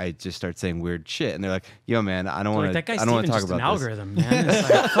like I just start saying weird shit and they're like, "Yo, man, I don't want Like, to. that guy I don't want Steven's to talk just about an this." algorithm, man. It's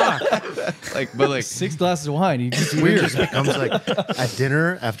like, fuck. Like, but like, 6 glasses of wine. You just Steven weird. just becomes like, at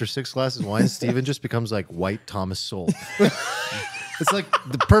dinner, after 6 glasses of wine, Steven just becomes like white Thomas Sowell. It's like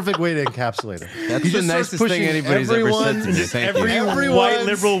the perfect way to encapsulate it. That's He the just starts nicest thing pushing anybody's ever said to me. everyone's- Thank you. Every white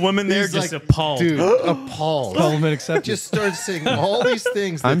liberal woman there He's just like, appalled. Dude, appalled. Compliment accepted. Just starts saying all these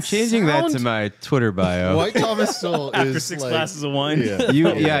things. I'm that changing that to sound- my Twitter bio. White Thomas Sowell After is 6 like, glasses of wine.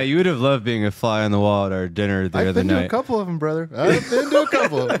 Yeah. You would have loved being a fly on the wall at our dinner the I've other been to a night. couple of them, brother. I've been to a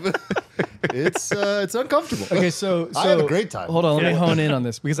couple of them. It's uncomfortable. Okay, so I had a great time. Hold on, let me Yeah. hone in on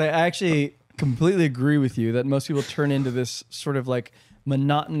this because I actually completely agree with you that most people turn into this sort of like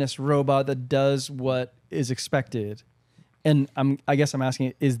monotonous robot that does what is expected. And I guess I'm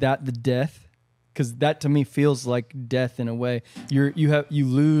asking, is that the death? Because that to me feels like death in a way. You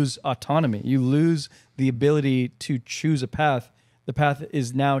lose autonomy. You lose the ability to choose a path. The path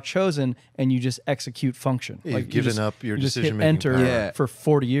is now chosen, and you just execute function. Yeah, you've you given just- up your you just hit decision-making enter power. Yeah. for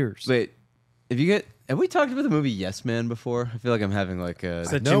 40 years. Wait, have we talked about the movie Yes Man before? I feel like I'm having like a.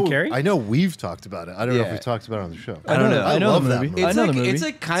 Is that Jim Carrey? I know we've talked about it. I don't know if Yeah. we've talked about it on the show. I don't know. I know love the that movie. movie. I It's know like the movie. it's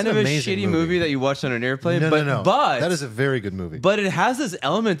like kind It's of an a amazing shitty movie. movie that you watch on an airplane. No, but no. but That is a very good movie. but it has this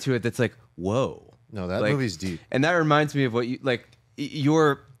element to it that's like whoa. No, that Like, movie's deep. And that reminds me of what you like.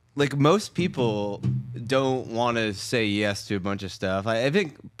 You're like most people don't want to say yes to a bunch of stuff. I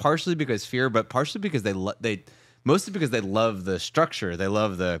think partially because fear, but partially because mostly because they love the structure. They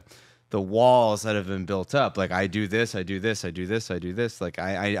love the walls that have been built up. Like I do this, I do this, I do this, I do this. Like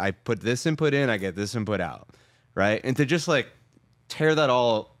I put this input in, I get this input out, right? And to just like tear that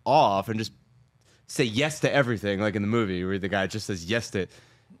all off and just say yes to everything, like in the movie where the guy just says yes to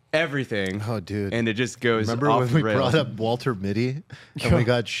everything. Oh, dude. And it just goes Remember off when the we rails. brought up Walter Mitty and we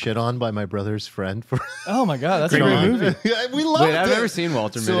got shit on by my brother's friend for Oh my god, that's a great movie. Yeah, we loved Wait, I've it. never seen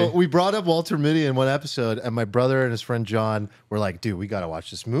Walter So Mitty. we brought up Walter Mitty in one episode, and my brother and his friend John were like, "Dude, we gotta watch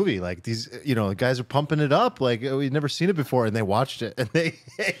this movie. Like these, the guys are pumping it up. Like we'd never seen it before." And they watched it, and they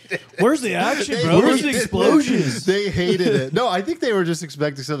hated it. Where's the action, They bro? Where's the hated it. explosions? They hated it. No, I think they were just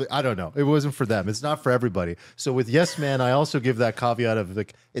expecting something. I don't know. It wasn't for them. It's not for everybody. So with Yes Man, I also give that caveat of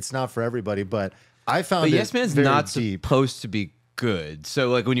like, it's not for everybody. But I found But it Yes Man's very not deep. supposed to be good. So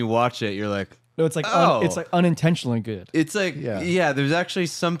like when you watch it, you're like, No, it's like Oh. it's like unintentionally good. it's like Yeah. yeah, there's actually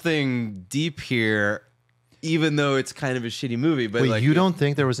something deep here, even though it's kind of a shitty movie. But Wait, like you don't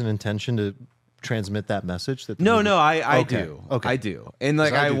think there was an intention to transmit that message? That the No, movie- no, I Okay. do. Okay. I do. And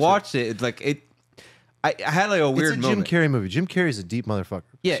like 'Cause I I do, too. watched it. It's like it. I had like a weird It's a Jim moment. Carrey movie. Jim Carrey's a deep motherfucker.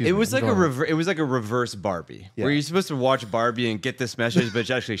 Yeah, Excuse it me, was I'm like going on. it was like a reverse Barbie, Yeah. where you're supposed to watch Barbie and get this message, but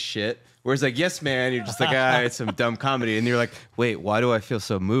it's actually shit. Whereas like Yes Man, you're just like it's some dumb comedy, and you're like, wait, why do I feel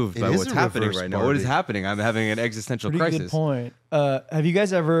so moved It by is what's a happening reverse right now? What is Barbie. happening? I'm having an existential Pretty crisis. good point. Have you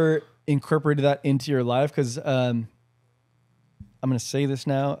guys ever incorporated that into your life? Because I'm going to say this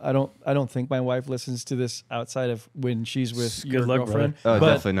now. I don't think my wife listens to this outside of when she's with Good your luck, girlfriend. Oh, but,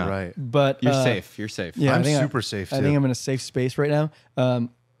 definitely not. Right. But You're safe. You're safe. Yeah, I'm I think super safe, I too. think I'm in a safe space right now.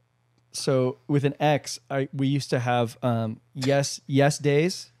 So with an ex, we used to have yes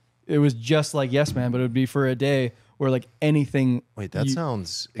days. It was just like Yes Man, but it would be for a day where like anything. Wait, that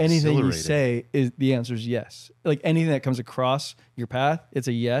sounds anything you exhilarating. say is the answer is yes. Like anything that comes across your path, it's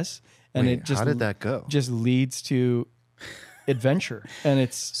a yes, and Wait, it just how did that go? just leads to adventure, and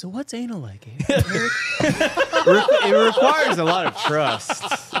it's So what's anal like? It requires a lot of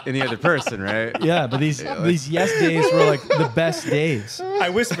trust in the other person, right? yeah. But these yes days were like the best days. I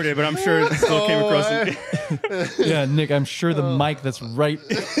whispered it, but I'm sure it still came across. Yeah, Nick, I'm sure the mic that's right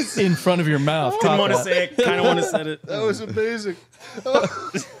in front of your mouth. Didn't caught want to that. say it. Kind of want to say it. That was amazing.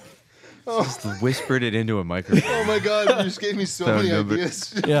 Just whispered it into a microphone. Oh my god, you just gave me so So many no, but-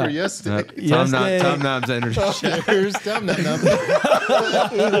 ideas Yeah. for yesterday. Yes Day. Tom Knob's energy. Here's down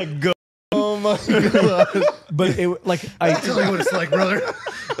that. Oh my god. But it like I Tell me what it's like, brother.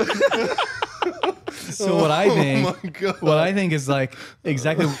 so what I think Oh my god. what I think is like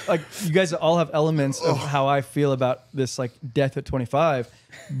exactly like you guys all have elements of how I feel about this like death at 25,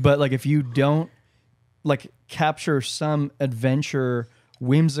 but like if you don't like capture some adventure,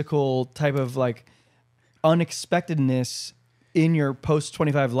 whimsical type of like unexpectedness in your post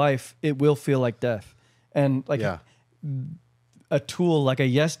 25 life, it will feel like death. And like Yeah. a tool like a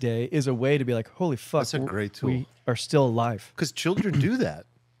yes day is a way to be like, holy fuck, That's a great tool. we are still alive. Because children do that.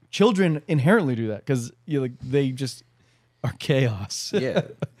 Children inherently do that because they just are chaos. Yeah,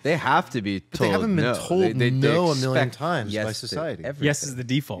 they have to be told. But they haven't been no. told They no a million expect times yes by to society. everything. Yes is the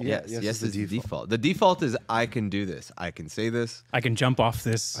default. Yes, Yes yes, is is the the default. The default is I can do this. I can say this. I can jump off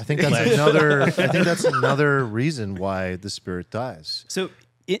this. I think that's another. I think that's another reason why the spirit dies. So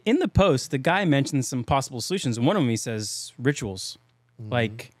in the post, the guy mentions some possible solutions, and one of them he says rituals.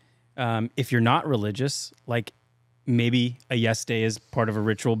 Like if you're not religious, like maybe a yes day is part of a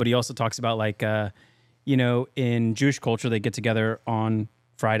ritual, but he also talks about like you know, in Jewish culture, they get together on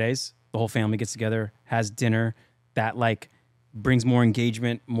Fridays. The whole family gets together, has dinner. That like brings more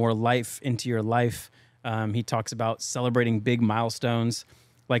engagement, more life into your life. He talks about celebrating big milestones.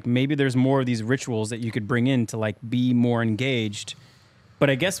 Like maybe there's more of these rituals that you could bring in to like be more engaged. But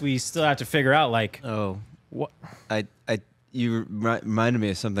I guess we still have to figure out like, what? You reminded me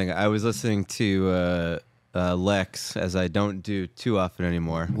of something. I was listening to Lex, as I don't do too often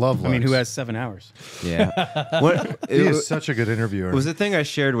anymore. Love Lex. I mean, who has 7 hours? Yeah. What He is such a good interviewer. was the thing I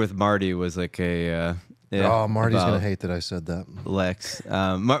shared with Marty was like a oh, Marty's about gonna hate that I said that. Lex.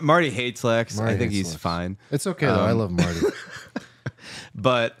 Marty hates Lex. Marty I think hates he's Lex. fine. It's okay though. I love Marty.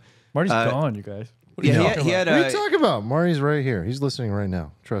 But Marty's gone, you guys. What are you yeah, talking he about? had What are you talking about? Marty's right here. He's listening right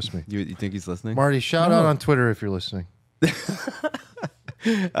now. Trust me. you think he's listening? Marty, shout out on Twitter if you're listening.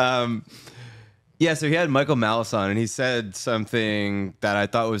 Yeah, so he had Michael Malice on, and he said something that I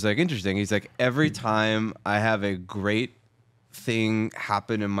thought was like interesting. He's like, every time I have a great thing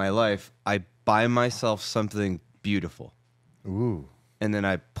happen in my life, I buy myself something beautiful, Ooh. and then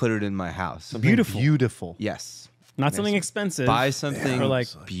I put it in my house. Beautiful. Yes, Not something expensive. buy something Or like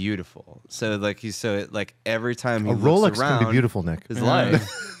beautiful. So like like every time he A looks Rolex around can be beautiful, Nick. his life,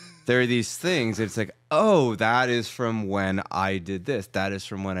 there are these things. It's like, oh, that is from when I did this. That is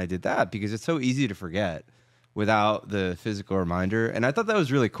from when I did that, because it's so easy to forget without the physical reminder. And I thought that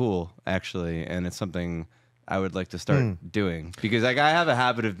was really cool, actually. And it's something I would like to start doing, because like I have a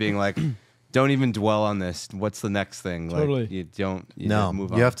habit of being like, don't even dwell on this. What's the next thing? Totally. Like you don't. You No, just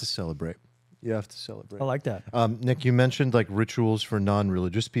move on. you have to celebrate. You have to celebrate. I like that. Nick, you mentioned like rituals for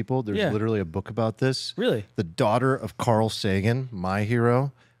non-religious people. There's Yeah. literally a book about this. Really? The daughter of Carl Sagan, my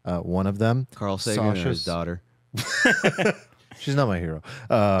hero, one of them. Carl Sagan or his Sasha's daughter. She's not my hero.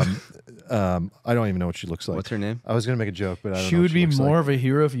 I don't even know what she looks like. What's her name? I was gonna make a joke, but I don't She know. would what be looks more like. of a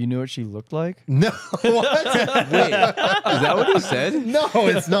hero if you knew what she looked like. No, what? Wait, is that what he said? No,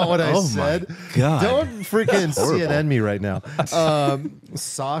 it's not what I Oh my said. God. Don't freaking CNN me right now.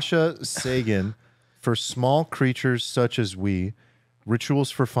 Sasha Sagan, for small creatures such as we,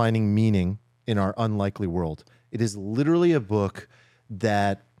 rituals for finding meaning in our unlikely world. It is literally a book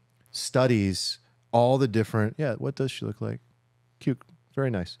that studies all the different. Yeah, what does she look like? Cute, very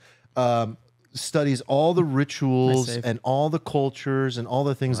nice. Studies all the rituals Nice save. and all the cultures and all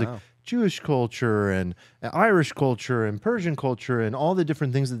the things like Jewish culture and Irish culture and Persian culture and all the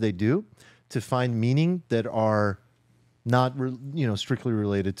different things that they do to find meaning that are not strictly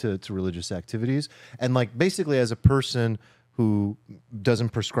related to religious activities. And like basically as a person who doesn't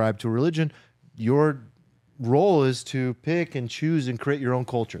prescribe to religion, your role is to pick and choose and create your own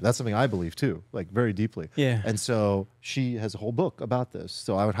culture. That's something I believe too, like very deeply. Yeah. And so she has a whole book about this.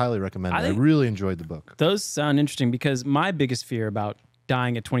 So I would highly recommend it. I think- really enjoyed the book. Those sound interesting, because my biggest fear about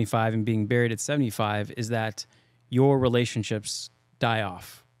dying at 25 and being buried at 75 is that your relationships die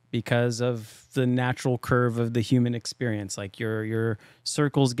off because of the natural curve of the human experience. Like your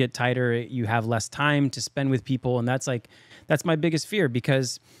circles get tighter, you have less time to spend with people, and that's my biggest fear,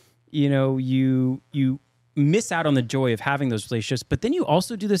 because you miss out on the joy of having those relationships, but then you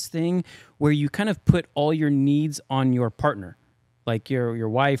also do this thing where you kind of put all your needs on your partner, like your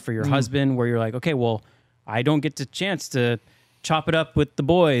wife or your husband, where you're like, okay, well, I don't get the chance to chop it up with the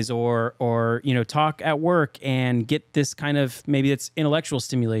boys or talk at work and get this kind of, maybe it's intellectual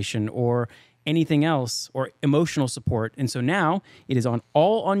stimulation or anything else or emotional support. And so now it is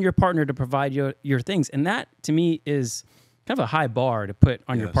all on your partner to provide your things. And that to me is kind of a high bar to put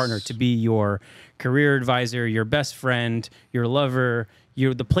on your partner, to be your career advisor, your best friend, your lover,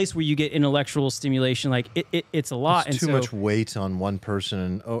 the place where you get intellectual stimulation. Like it's a lot. It's too much weight on one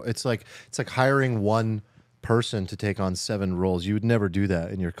person. And it's like hiring one person to take on 7 roles. You would never do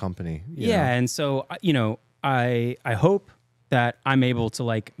that in your company. you know? And so I hope that I'm able to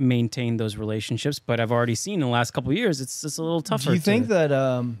like maintain those relationships, but I've already seen in the last couple of years it's just a little tougher. Do you think that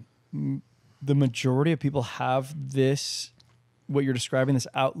the majority of people have this, what you're describing, this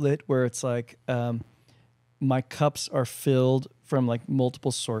outlet where it's like my cups are filled from like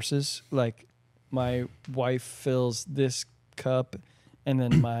multiple sources? Like my wife fills this cup, and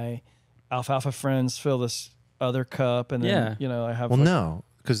then my alfalfa friends fill this other cup, and then I have. Well, like, no,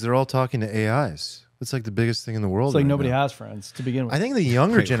 because they're all talking to AIs. It's like the biggest thing in the world. it's like right nobody now. has friends to begin with. I think the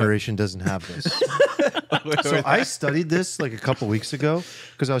younger generation doesn't have this. So I studied this like a couple weeks ago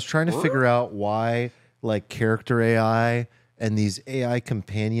because I was trying to figure out why like character AI and these AI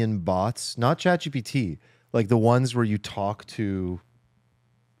companion bots, not ChatGPT, like the ones where you talk to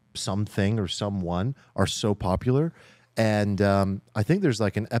something or someone, are so popular. And I think there's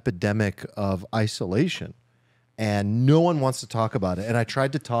like an epidemic of isolation. and no one wants to talk about it. And I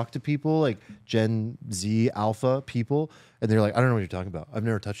tried to talk to people like Gen Z, Alpha people, and they're like, I don't know what you're talking about. I've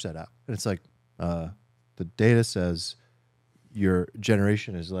never touched that app. And it's like, the data says your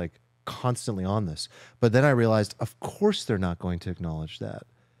generation is like constantly on this. But then I realized, of course, they're not going to acknowledge that.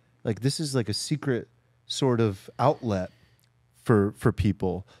 Like, this is like a secret sort of outlet for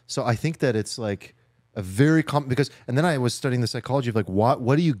people. So I think that it's like a very because, and then I was studying the psychology of like,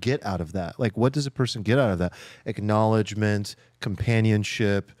 what do you get out of that? Like, what does a person get out of that? Acknowledgement,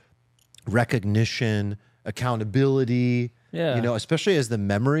 companionship, recognition, accountability. Yeah. You know, especially as the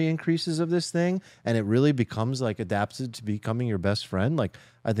memory increases of this thing and it really becomes like adapted to becoming your best friend. Like,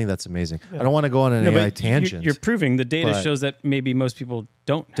 I think that's amazing. I don't want to go on an AI but tangent. You're proving the data but- shows that maybe most people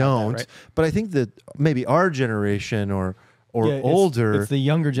don't have that, right? But I think that maybe our generation or Yeah, older, it's the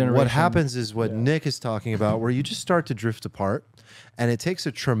younger generation. what happens is what Nick is talking about, where you just start to drift apart, and it takes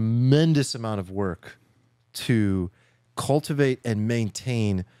a tremendous amount of work to cultivate and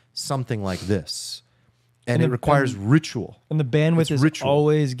maintain something like this, and it requires ritual. And the bandwidth It's is ritual.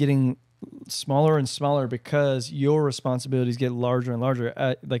 always getting smaller and smaller because your responsibilities get larger and larger.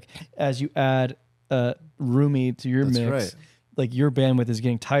 Like as you add roomie to your That's mix, right. like your bandwidth is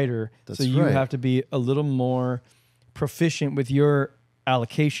getting tighter. That's so you right. have to be a little more proficient with your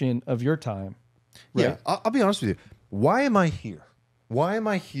allocation of your time. Yeah, I'll be honest with you. Why am I here? Why am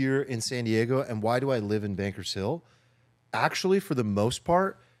I here in San Diego, and why do I live in Bankers Hill? Actually, for the most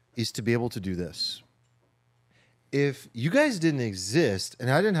part, is to be able to do this. If you guys didn't exist and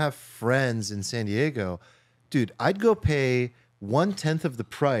I didn't have friends in San Diego, dude, I'd go pay 1/10 of the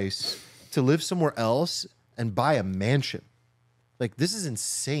price to live somewhere else and buy a mansion. Like, this is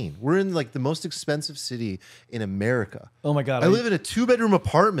insane. We're in like the most expensive city in America. Oh my God. I live in a 2-bedroom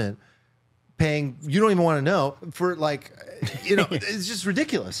apartment paying, you don't even want to know, for like, you know, it's just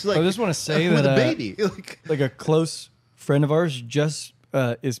ridiculous. Like, I just want to say with that a baby. like a close friend of ours just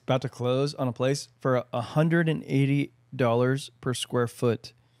is about to close on a place for $180 per square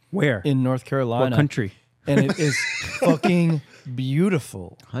foot Where? in North Carolina. What country? And it is fucking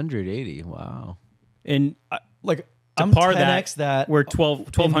beautiful. 180. Wow. In Like to I'm par 10x that. we're in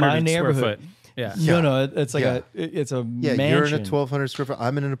 1,200 my square neighborhood. foot. Yeah. No, it's like Yeah. it's a Yeah, mansion. you're in a 1,200 square foot.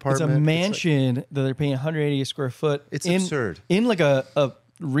 I'm in an It's apartment. a mansion that they're paying 180 a square foot. It's in, absurd. In like a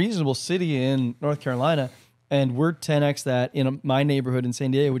reasonable city in North Carolina, and we're 10x that in my neighborhood in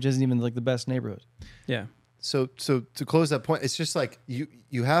San Diego, which isn't even like the best neighborhood. Yeah. So to close that point, it's just like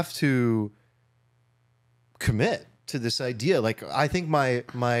you have to commit to this idea. Like, I think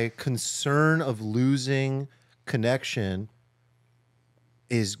my concern of losing connection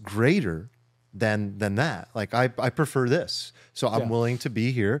is greater than that. Like, I prefer this. So I'm willing to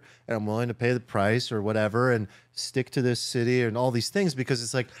be here, and I'm willing to pay the price or whatever and stick to this city and all these things, because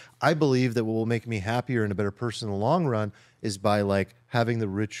it's like, I believe that what will make me happier and a better person in the long run is by like having the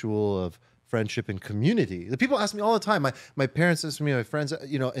ritual of friendship and community. The people ask me all the time. My parents ask me, my friends,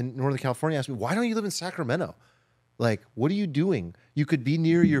 you know, in Northern California ask me, why don't you live in Sacramento? Like, what are you doing? You could be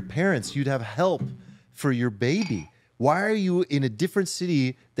near your parents. You'd have help for your baby. Why are you in a different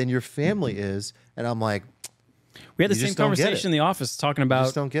city than your family is? And I'm like, We had the You same just don't get conversation in it. the office talking about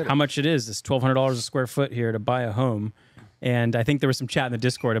just don't get it. how much it is. It's $1,200 a square foot here to buy a home. And I think there was some chat in the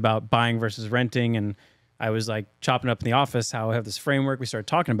Discord about buying versus renting. And I was like chopping up in the office how I have this framework. We started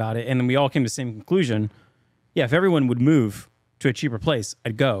talking about it. And then we all came to the same conclusion. Yeah, if everyone would move to a cheaper place,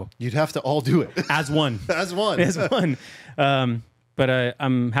 I'd go you'd have to all do it as one. as one. As one. But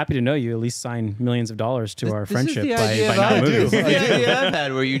I'm happy to know you at least sign millions of dollars to our friendship by not moving. This is the idea I've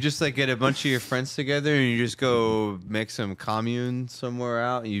had, where you just like get a bunch of your friends together and you just go make some commune somewhere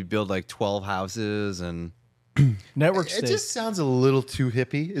out, and you build like 12 houses, and Network It state. just sounds a little too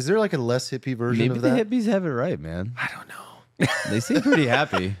hippie. Is there like a less hippie version maybe of the that? hippies have it right, man. I don't know. They seem pretty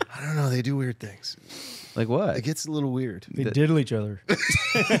happy. I don't know. They do weird things. Like what? It gets a little weird. they diddle each other.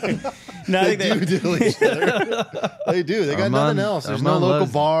 No, I They think do diddle each other. They do. They got Armand- nothing else. There's no Armand local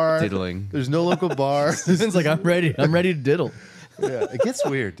loves bar. diddling. There's no local bar. Steven's like, I'm ready to diddle. Yeah, it gets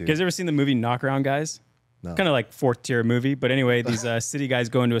weird, dude. You guys ever seen the movie Knockaround Guys? No. Kind of like fourth tier movie, but anyway, these city guys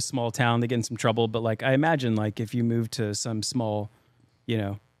go into a small town, they get in some trouble. But like, I imagine like if you move to some small, you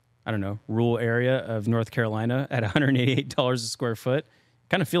know, I don't know, rural area of North Carolina at $188 a square foot,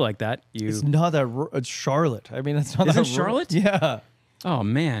 kind of feel like that. It's not that. It's Charlotte. I mean, it's not Is that. it Charlotte? Yeah. Oh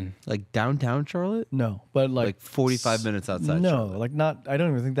man, Like downtown Charlotte? No, but Like 45 minutes outside No, Charlotte. like not. I don't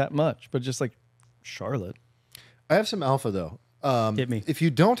even think that much, but just like Charlotte. I have some alpha though. Hit me. If you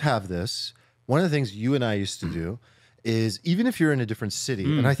don't have this, one of the things you and I used to do is, even if you're in a different city,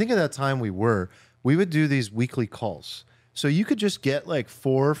 and I think at that time we would do these weekly calls So you could just get like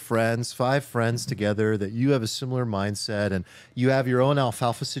 4 friends, 5 friends together that you have a similar mindset and you have your own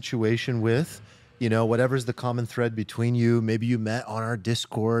alfalfa situation with, you know, whatever's the common thread between you. Maybe you met on our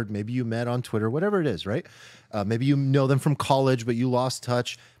Discord, maybe you met on Twitter, whatever it is, right? Maybe you know them from college, but you lost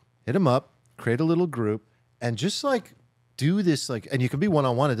touch. Hit them up, create a little group, and just like do this, like, and you can be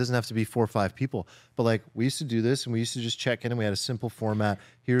one-on-one. It doesn't have to be 4 or 5 people, but like we used to do this and we used to just check in and we had a simple format.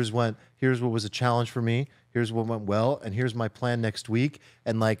 Here's what was a challenge for me. Here's what went well. And here's my plan next week.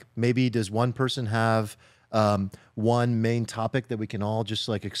 And like, maybe does one person have one main topic that we can all just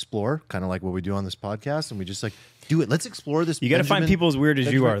like explore, kind of like what we do on this podcast. And we just like do it. Let's explore this. You got to find people as weird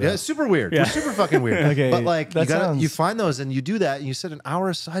as you are, though. Yeah, it's super weird. Yeah. We're super fucking weird. Okay, but like that you find those and you do that and you set an hour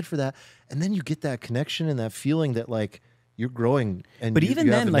aside for that. And then you get that connection and that feeling that like, you're growing. And but you even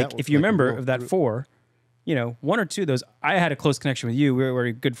have then, a like network, if you like a remember real of that group. 4, you know, 1 or 2 of those, I had a close connection with you. We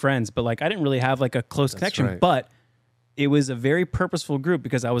were good friends, but like I didn't really have like a close connection. right. But it was a very purposeful group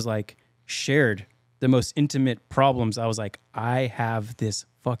because I was like shared the most intimate problems. I was like, I have this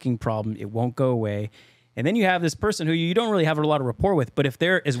fucking problem. It won't go away. And then you have this person who you don't really have a lot of rapport with, but if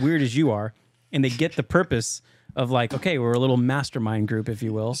they're as weird as you are and they get the purpose of like, okay, we're a little mastermind group, if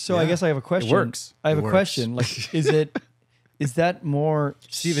you will. So I guess I have a question. works. I have It a works. question. Like, is that more?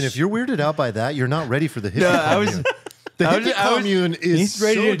 Steven, if you're weirded out by that, you're not ready for the hippie I was- commune. The hippie commune is He's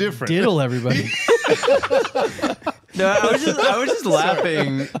ready so to different. diddle everybody. No, I was just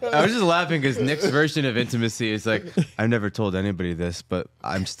laughing. I was just laughing because Nick's version of intimacy is like, I've never told anybody this, but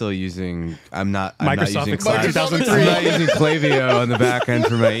I'm still using. I'm not Microsoft using Excel Clav- 2003. I'm not using Klaviyo on the back end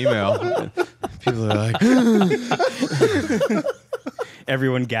for my email. People are like,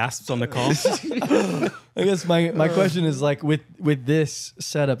 Everyone gasps on the call. I guess my question is like with this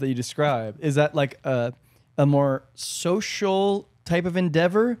setup that you described, is that like a more social type of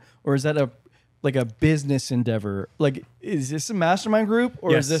endeavor, or is that a business endeavor? Like, is this a mastermind group,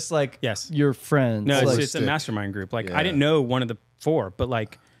 or Yes. is this like Yes. your friends? No, like, it's a mastermind group. Like Yeah. I didn't know one of the 4, but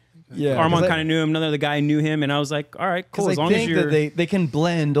like yeah, Armand kind of knew him. Another the guy knew him, and I was like, all right, cool. because As I long as think you're that they can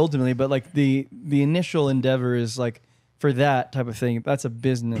blend ultimately, but like the initial endeavor is like for that type of thing. That's a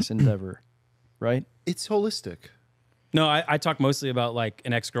business endeavor, right? It's holistic. No, I talk mostly about like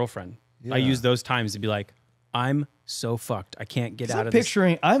an ex-girlfriend. I Yeah. use those times to be like, I'm so fucked. I can't get out of this.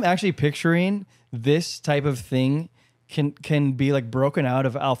 I'm actually picturing this type of thing can be like broken out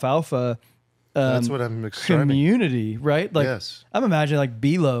of alfalfa. That's what I'm describing. Community, right? Like, Yes. I'm imagining like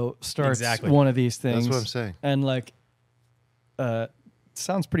Bilo starts Exactly. one of these things. That's what I'm saying. And like,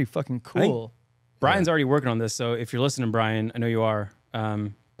 sounds pretty fucking think- cool. Brian's already working on this, so if you're listening, Brian, I know you are.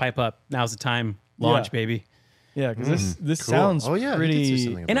 Pipe up. Now's the time. Launch, Yeah. baby. Yeah, because this Cool. sounds Oh, yeah, he did say pretty.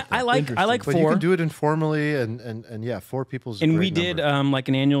 something And about I that. like But 4. you can do it informally and yeah, 4 people's a and great we did number. like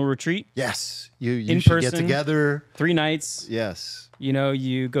an annual retreat, Yes. You in should person. get together. 3 nights. Yes. You know,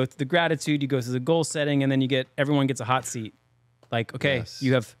 you go through the gratitude, you go through the goal setting, and then everyone gets a hot seat. Like, okay, Yes.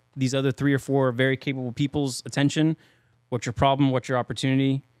 you have these other 3 or 4 very capable people's attention. What's your problem? What's your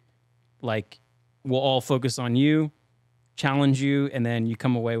opportunity? Like, we'll all focus on you, challenge you, and then you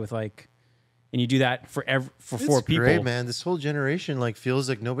come away with like, and you do that for 4 It's people. great, man. This whole generation like feels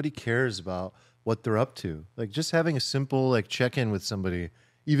like nobody cares about what they're up to. Like just having a simple like check-in with somebody,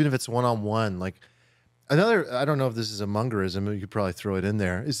 even if it's one-on-one. Like another, I don't know if this is a Mungerism, you could probably throw it in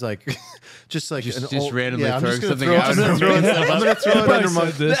there. Is like just like Just an old, randomly yeah, I'm throwing just gonna something throw it- out. I'm gonna throw it, I'm gonna throw it under my.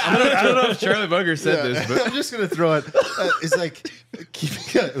 I don't know if Charlie Munger said this, but I'm just gonna throw it. It's like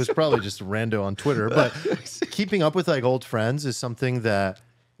keeping. It was probably just a rando on Twitter, but keeping up with like old friends is something that,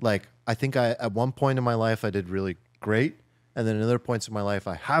 like, I think at one point in my life I did really great, and then in other points in my life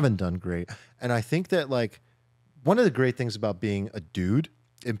I haven't done great. And I think that like one of the great things about being a dude,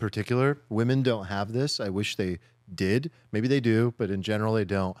 in particular, women don't have this. I wish they did. Maybe they do, but in general they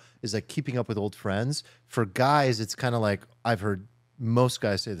don't. Is like keeping up with old friends. For guys, it's kind of like I've heard most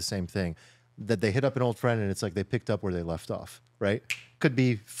guys say the same thing, that they hit up an old friend and it's like they picked up where they left off, right? Could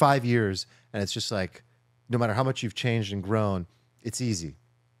be 5 years and it's just like no matter how much you've changed and grown, it's easy.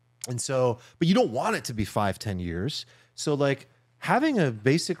 And so, but you don't want it to be 5-10 years. So like having a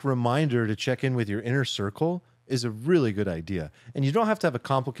basic reminder to check in with your inner circle is a really good idea. And you don't have to have a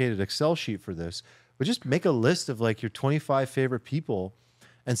complicated Excel sheet for this, but just make a list of like your 25 favorite people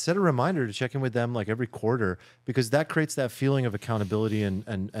and set a reminder to check in with them like every quarter, because that creates that feeling of accountability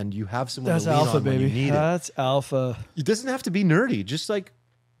and you have someone That's to lean alpha, on when baby. you need it. That's alpha. It doesn't have to be nerdy. Just like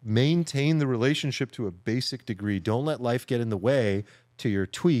maintain the relationship to a basic degree. Don't let life get in the way to your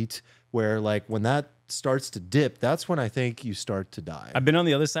tweet, where like when that starts to dip, that's when I think you start to die. I've been on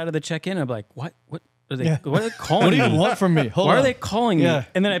the other side of the check-in. I'm like, what? What are they calling What do you me? want from me? Hold Why on. are they calling me? Yeah.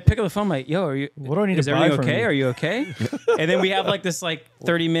 And then I pick up the phone, I'm like, yo, are you? What do I need is to buy everything from okay? you? Are you okay? And then we have like this like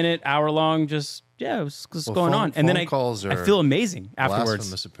 30-minute, hour-long what's going on? And then I feel amazing afterwards.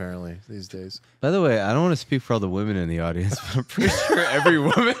 Blasphemous, apparently, these days. By the way, I don't want to speak for all the women in the audience, but I'm pretty sure every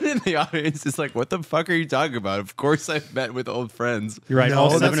woman in the audience is like, what the fuck are you talking about? Of course I've met with old friends. You're right. No, All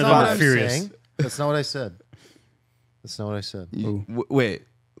that's 7 of not them what are I'm furious. saying. That's not what I said. That's not what I said. Wait.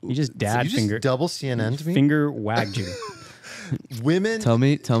 You just You dad just finger double CNN'd me? finger wagged you. Women. Tell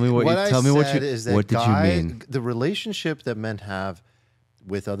me what you I tell me what said you is that what did you mean? The relationship that men have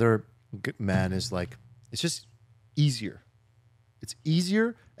with other men is like, it's just easier. It's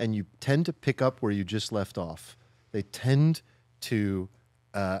easier, and you tend to pick up where you just left off. They tend to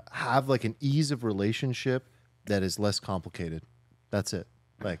have like an ease of relationship that is less complicated. That's it.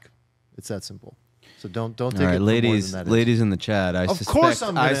 Like, it's that simple. So don't take All right, it for ladies, more than that is. ladies in the chat. I Of suspect, course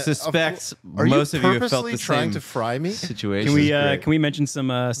I'm gonna, I suspect Are most you of you have felt purposely the trying same to fry me? situation. Can we mention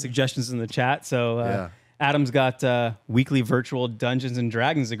some suggestions in the chat? So Yeah. Adam's got weekly virtual Dungeons and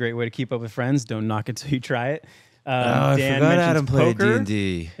Dragons, a great way to keep up with friends. Don't knock it till you try it. I Dan forgot mentions Adam played poker,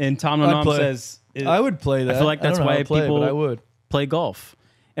 D&D. and Tom I'd Nom play. says I would play that. I feel like that's don't know how why to play, people but I would. play golf.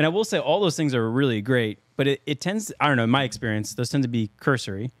 And I will say all those things are really great, but it tends, I don't know, in my experience, those tend to be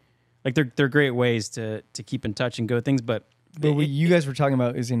cursory. Like they're great ways to keep in touch and go things, but What you guys were talking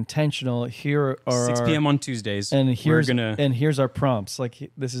about is intentional. Here are 6 our, p.m. on Tuesdays. and here's and here's our prompts.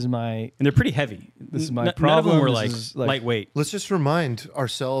 Like this is my they're pretty heavy. This is my None of problem. them were This like is, like- lightweight. Let's just remind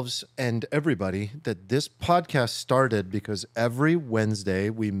ourselves and everybody that this podcast started because every Wednesday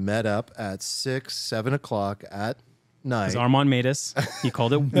we met up at 6, 7 o'clock at night. Because Armand made us. He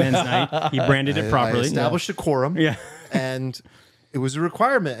called it men's night. He branded it I properly. established a quorum. Yeah. And it was a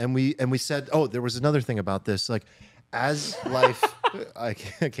requirement. And we said, oh, there was another thing about this. Like, as life, I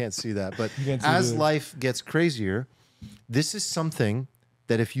can't see that, but can't see as the- life gets crazier, this is something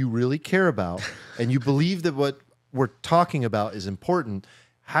that if you really care about and you believe that what we're talking about is important,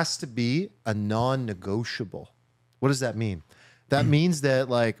 has to be a non-negotiable. What does that mean? That means that,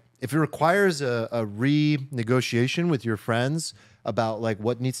 like, if it requires a renegotiation with your friends about like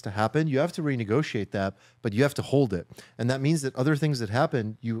what needs to happen, you have to renegotiate that, but you have to hold it. And that means that other things that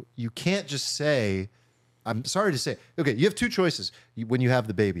happen, you can't just say, I'm sorry to say, okay, you have two choices when you have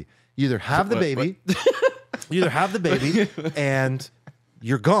the baby. You either have the baby, you either have the baby and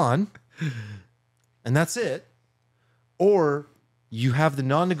you're gone, and that's it, or you have the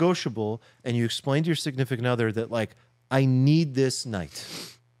non-negotiable and you explain to your significant other that, like, I need this night.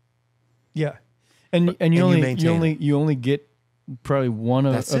 yeah, and you you only maintain you only get probably one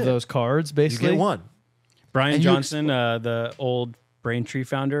of That's it. those cards You basically. get one. Brian And you Johnson, the old Braintree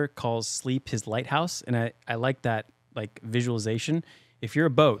founder, calls sleep his lighthouse, and I like that like visualization. If you're a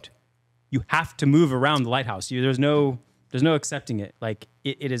boat, you have to move around the lighthouse. There's no accepting it. Like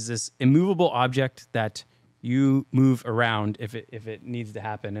it is this immovable object that you move around if it needs to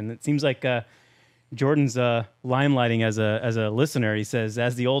happen. And it seems like Jordan's limelighting as a listener. He says,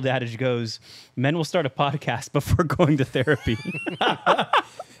 as the old adage goes, men will start a podcast before going to therapy.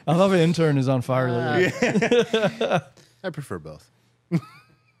 I love an intern is on fire. I prefer both.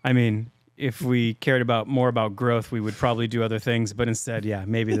 I mean, if we cared more about growth, we would probably do other things. But instead, yeah,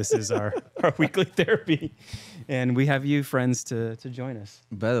 maybe this is our weekly therapy. And we have you, friends, to join us.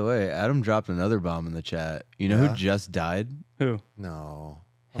 By the way, Adam dropped another bomb in the chat. You know who just died? Who? No.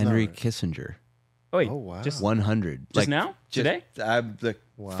 Henry right. Kissinger. Oh, wait. Oh, wow. Just 100. Just now? Today?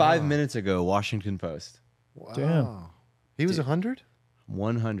 Wow. 5 minutes ago, Washington Post. Wow. Damn. He was 100?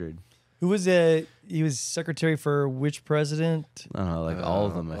 100. Who was he was secretary for which president? I don't know, like all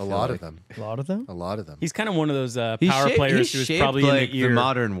of them. I A feel lot like. of them. A lot of them. A lot of them. He's kind of one of those He power shaped- players he who's shaped, probably like, in the ear.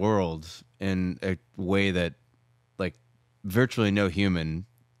 modern world in a way that like virtually no human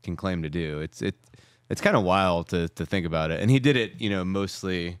can claim to do. It's kind of wild to think about it. And he did it,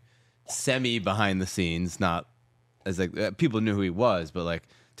 mostly semi behind the scenes, not as like people knew who he was, but like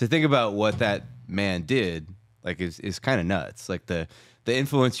to think about what that man did, like is kind of nuts. Like the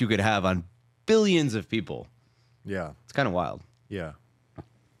influence you could have on billions of people. Yeah. It's kind of wild. Yeah.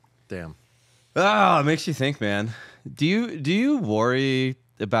 Damn. Oh, it makes you think, man. Do you worry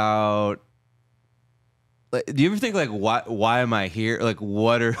about? Like, do you ever think like why am I here? Like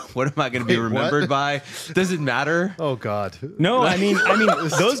what am I going to be Wait, what? remembered by? Does it matter? Oh, God. No, I mean,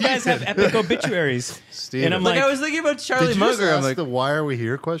 those guys have epic obituaries. Steven. And I'm Like like, I was thinking about Charlie Did you just Munger. I'm ask like, the why are we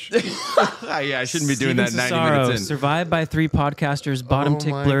here question? yeah, I shouldn't be doing Steven that 90 Cesaro, minutes in. survived by 3 podcasters, bottom Oh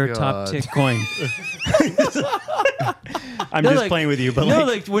tick my blur, God. top tick coin. I'm No, just like- playing with you, but no, like,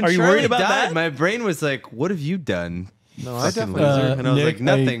 like when are you Charlie worried about died, that? my brain was like, "What have you done? No, I Fucking definitely. loser. And I was Nick, like,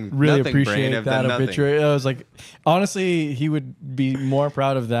 nothing. I really nothing, brain. appreciate I've that done nothing. obituary. I was like, honestly, he would be more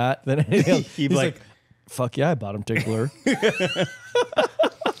proud of that than anything else. He's like, fuck yeah, I bought him Tickler. I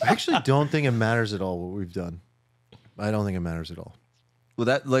actually don't think it matters at all what we've done. I don't think it matters at all. Well,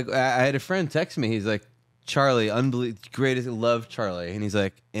 that like I had a friend text me. He's like, Charlie, greatest, love Charlie, and he's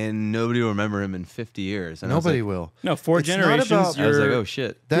like, and nobody will remember him in 50 years. And Nobody I was like, will. No, 4 It's not generations. about- I was like, you're- oh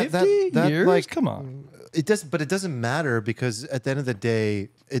shit. That 50 years? like Come on. It does, but it doesn't matter because at the end of the day,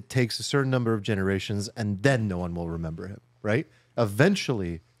 it takes a certain number of generations, and then no one will remember him. Right?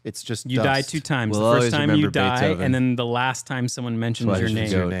 Eventually, it's just you dust. die 2 times. We'll the always first time you remember die, Beethoven. and then the last time someone mentions That's why your I should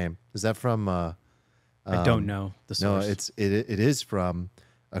What's name. your go. name? Is that from? I don't know the No, source. it is from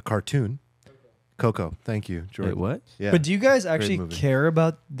a cartoon. Coco. Thank you, Jordan. Wait, what? Yeah. But do you guys actually movie. care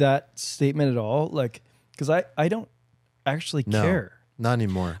about that statement at all? Like, because I don't actually No, care. not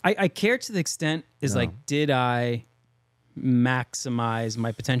anymore. I care to the extent is No. like, did I maximize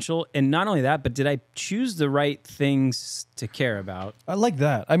my potential? And not only that, but did I choose the right things to care about? I like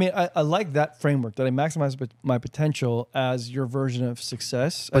that. I mean, I like that framework that I maximize my potential as your version of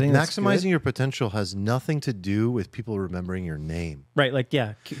success. I But think that's maximizing good. your potential has nothing to do with people remembering your name. Right. Like,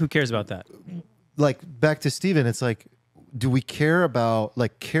 yeah, who cares about that? Like back to Steven, it's like, do we care about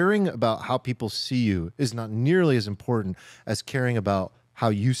caring about how people see you is not nearly as important as caring about how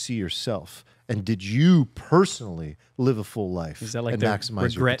you see yourself. And did you personally live a full life? Is that like and the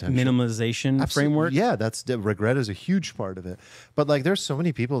maximize your regret potential? minimization Absolutely. framework? Yeah, regret is a huge part of it. But like, there's so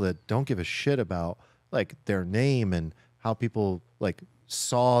many people that don't give a shit about like their name and how people like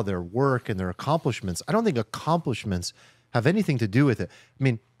saw their work and their accomplishments. I don't think accomplishments have anything to do with it. I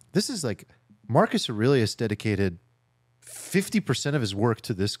mean, this is like Marcus Aurelius dedicated 50% of his work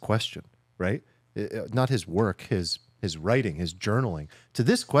to this question, right? Not his work, his writing, his journaling, to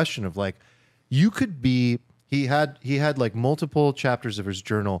this question of like, you could be. He had like multiple chapters of his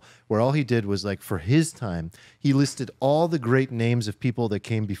journal where all he did was like, for his time, he listed all the great names of people that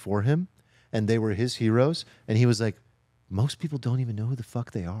came before him, and they were his heroes. And he was like, most people don't even know who the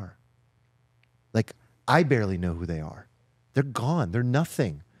fuck they are. Like, I barely know who they are. They're gone. They're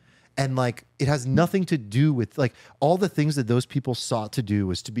nothing. And like, it has nothing to do with like all the things that those people sought to do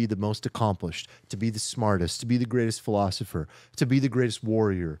was to be the most accomplished, to be the smartest, to be the greatest philosopher, to be the greatest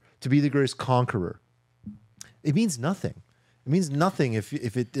warrior, to be the greatest conqueror. It means nothing. It means nothing if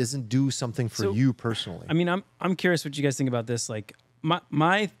it doesn't do something for So, you personally. I mean, I'm curious what you guys think about this. Like,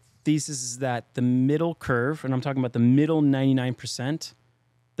 my thesis is that the middle curve, and I'm talking about the middle 99%,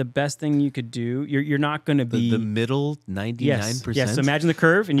 the best thing you could do, you're not going to be The middle 99%. Yes. So imagine the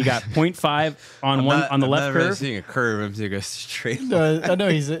curve, and you got 0.5 on one on the left I'm not really curve. seeing a curve. I'm seeing a straight line. I know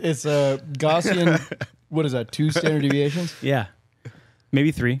it's a Gaussian. What is that? 2 standard deviations? Yeah,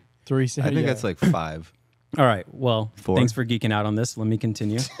 maybe 3. 3 I standard. think that's like 5. All right. Well, 4. thanks for geeking out on this. Let me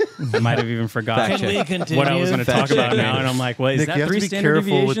continue. I might have even forgotten Fact check. what I was going to Fact talk about check. now, and I'm like, "What is Nick, that? you have 3 to be standard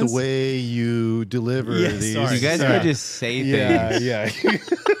careful with deviations?" the way you deliver Yeah, these. sorry. You guys Sorry. could just say Yeah, things. yeah.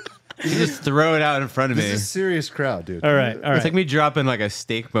 You just throw it out in front of me. This is a serious crowd, dude. All right. All It's right. like me dropping like a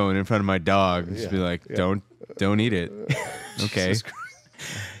steak bone in front of my dog. And just be like, don't eat it. Okay.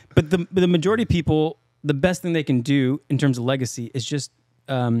 But the majority of people, the best thing they can do in terms of legacy is just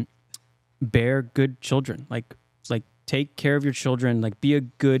bear good children. Like take care of your children. Like, be a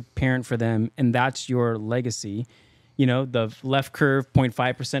good parent for them, and that's your legacy. You know, the left curve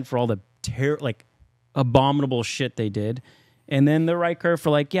 0.5% for all the abominable shit they did, and then the right curve for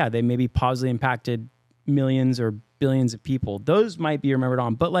like, yeah, they maybe positively impacted millions or billions of people. Those might be remembered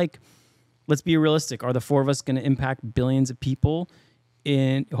on, but like, let's be realistic. Are the 4 of us going to impact billions of people?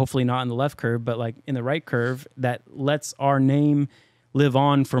 In hopefully not in the left curve, but like in the right curve that lets our name live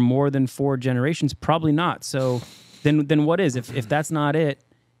on for more than 4 generations? Probably not. So then what is? If that's not it,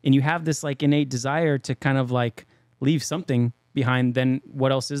 and you have this like innate desire to kind of like leave something behind, then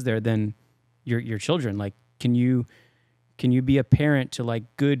what else is there than your children? Like, can you be a parent to like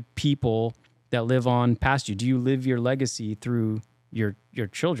good people that live on past you? Do you live your legacy through your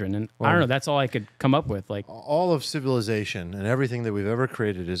children? And I don't know, that's all I could come up with. Like, All of civilization and everything that we've ever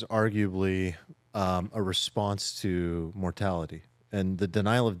created is arguably a response to mortality. And the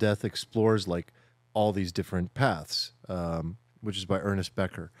denial of death explores like all these different paths, which is by Ernest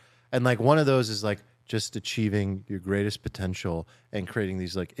Becker. And like one of those is like just achieving your greatest potential and creating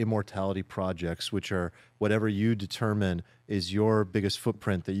these like immortality projects, which are whatever you determine is your biggest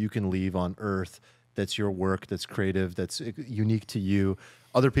footprint that you can leave on Earth. That's your work, that's creative, that's unique to you.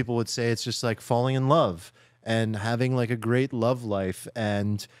 Other people would say it's just like falling in love and having like a great love life,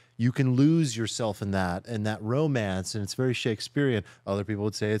 and you can lose yourself in that and that romance, and it's very Shakespearean. Other people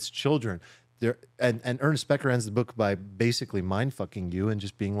would say it's children. there, and Ernest Becker ends the book by basically mind fucking you and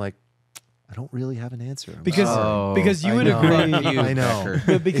just being like, I don't really have an answer. I'm Because sorry. because you I would know. agree. I know.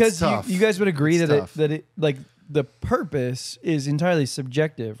 But because It's tough. you guys would agree It's that tough. it like the purpose is entirely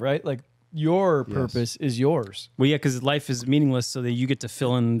subjective, right? Like your purpose is yours. Well, yeah, because life is meaningless, so that you get to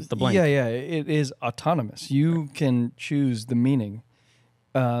fill in the blank. Yeah, yeah. It is autonomous. You can choose the meaning.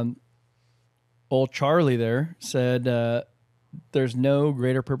 Old Charlie there said, "There's no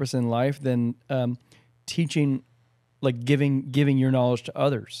greater purpose in life than teaching, like giving your knowledge to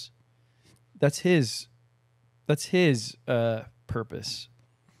others." That's his purpose.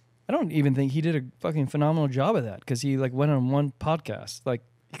 I don't even think he did a fucking phenomenal job of that because he like went on one podcast. Like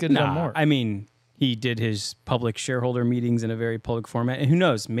he could have done more. I mean, he did his public shareholder meetings in a very public format, and who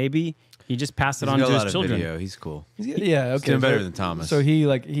knows? Maybe he just passed it He's on got to a his lot of children. video. He's cool. Yeah, okay. doing better than Thomas. So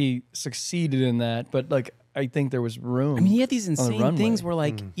he succeeded in that, but like I think there was room. I mean, he had these on the insane runway. things where,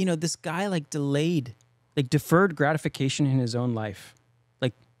 like, this guy like deferred gratification in his own life.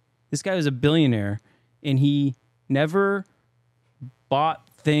 Like, this guy was a billionaire, and he never bought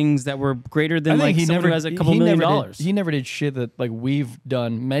things that were greater than like someone who has a couple $1 million. He never did shit that like we've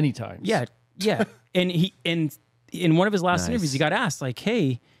done many times. Yeah. And in one of his last interviews, he got asked like,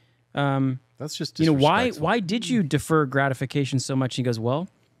 "Hey, That's just why did you defer gratification so much?" He goes, "Well,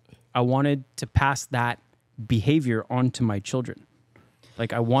 I wanted to pass that behavior on to my children.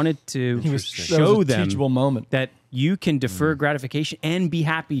 Like I wanted to show them teachable moment. that you can defer gratification and be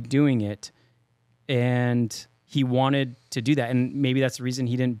happy doing it." And he wanted to do that. And maybe that's the reason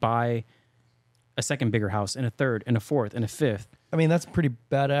he didn't buy a second bigger house and a third and a fourth and a fifth. I mean, that's pretty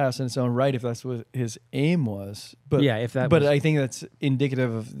badass in its own right if that's what his aim was. But Yeah, if that But was- I think that's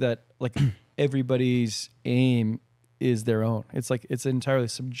indicative of that. Like everybody's aim is their own. It's like it's entirely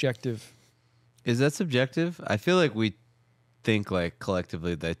subjective. Is that subjective? I feel like we think like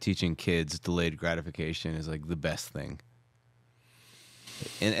collectively that teaching kids delayed gratification is like the best thing.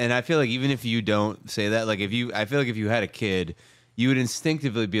 And I feel like even if you don't say that, like I feel like if you had a kid, you would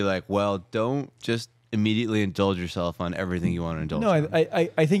instinctively be like, well, don't just immediately indulge yourself on everything you want to indulge. No, on.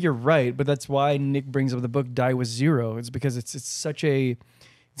 I think you're right, but that's why Nick brings up the book Die with Zero. It's because it's such an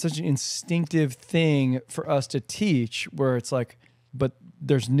instinctive thing for us to teach, where it's like, but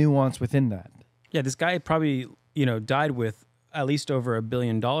there's nuance within that. Yeah, this guy probably, died with at least over $1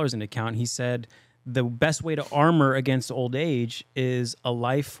 billion in account. He said the best way to armor against old age is a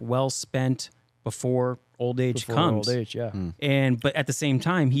life well spent before old age Before comes. old age, yeah. But at the same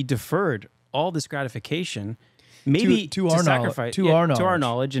time, he deferred all this gratification, maybe To our sacrifice to our to our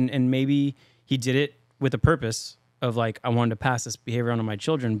knowledge. knowledge, and maybe he did it with a purpose of like, I wanted to pass this behavior on to my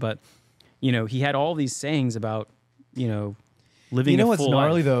children. But he had all these sayings about living. You know a what's full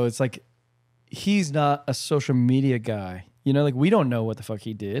gnarly life. though? It's like he's not a social media guy. Like we don't know what the fuck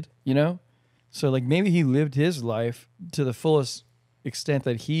he did. So like maybe he lived his life to the fullest extent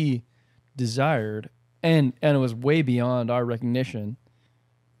that he desired, and it was way beyond our recognition.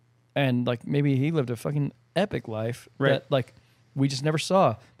 And like maybe he lived a fucking epic life that like we just never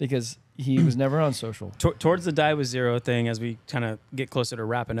saw because he was never on social. Towards the Die with Zero thing, as we kind of get closer to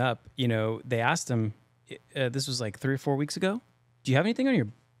wrapping up, they asked him, this was like 3 or 4 weeks ago, do you have anything on your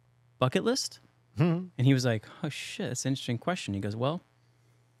bucket list? And he was like, oh shit, that's an interesting question. He goes, well,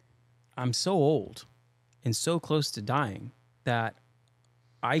 I'm so old and so close to dying that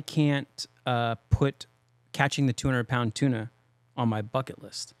I can't put catching the 200-pound tuna on my bucket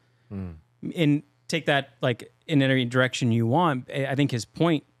list. And take that like in any direction you want. I think his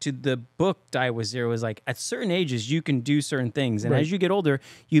point to the book Die with Zero is like at certain ages you can do certain things, and Right. as you get older,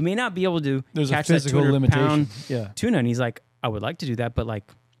 you may not be able to There's a catch that physical 200-pound limitation. Yeah. tuna. And he's like, I would like to do that, but like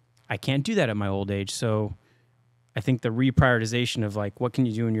I can't do that at my old age. So I think the reprioritization of like what can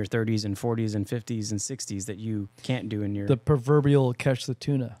you do in your 30s and 40s and 50s and 60s that you can't do in your The proverbial catch the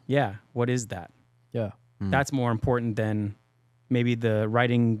tuna. yeah. What is that? Yeah. That's more important than maybe the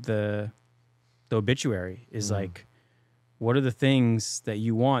writing the obituary is like, what are the things that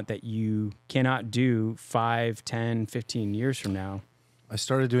you want that you cannot do 5, 10, 15 years from now? I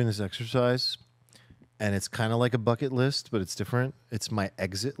started doing this exercise, and it's kind of like a bucket list, but it's different. It's my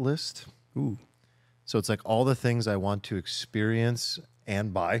exit list. Ooh, So it's like all the things I want to experience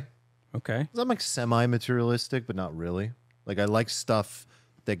and buy. okay. 'Cause I'm like semi-materialistic, but not really. Like I like stuff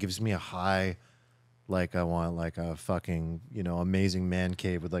that gives me a high. Like I want like a fucking amazing man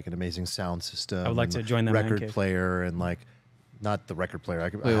cave with like an amazing sound system. I would like and to join that man record cave. player and like not the record player. I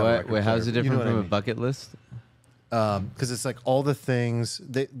have a Wait, record how's it player, but you different know what from I a mean. bucket list? Because it's like all the things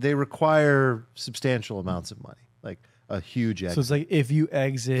they require substantial amounts of money. Like a huge exit. So it's like if you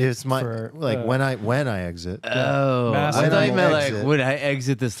exit, it's my for, when I exit. Oh, Massive I thought you meant exit. like when I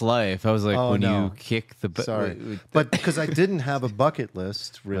exit this life. I was like, Oh, when no. you kick the. Sorry, but because I didn't have a bucket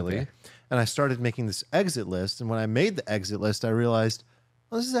list really, Okay. and I started making this exit list, and when I made the exit list, I realized,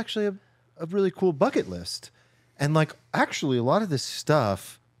 well, this is actually a really cool bucket list, and like actually a lot of this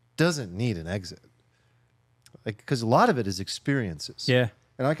stuff doesn't need an exit, like because a lot of it is experiences. Yeah.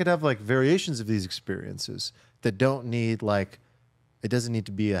 And I could have like variations of these experiences that don't need like, it doesn't need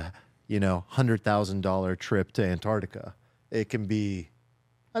to be a, $100,000 trip to Antarctica. It can be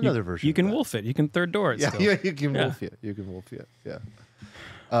another version. You of can that. wolf it. You can third door it. Yeah, still. yeah, you can Yeah. wolf it. You can wolf it.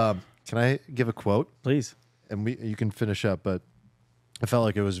 Yeah. Can I give a quote? Please. And you can finish up, but I felt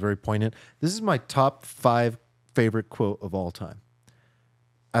like it was very poignant. This is my top 5 favorite quote of all time.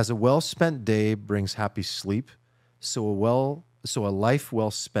 As a well-spent day brings happy sleep, so a life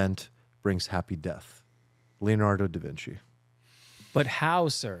well spent brings happy death. Leonardo da Vinci. But how,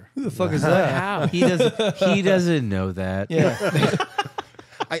 sir? who the fuck is that? How? He doesn't know that. Yeah.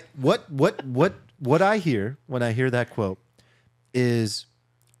 What I hear when I hear that quote is,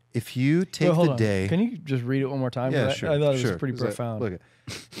 if you take Wait, hold the on. day. Can you just read it one more time? Yeah, I sure. thought it sure. was pretty Is that- profound. Look,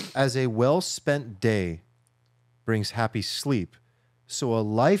 as a well spent day brings happy sleep, so a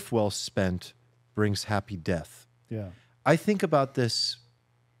life well spent brings happy death. Yeah. I think about this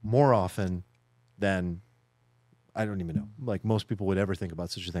more often than I don't even know, like most people would ever think about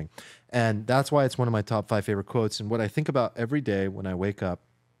such a thing. And that's why it's one of my top 5 favorite quotes. And what I think about every day when I wake up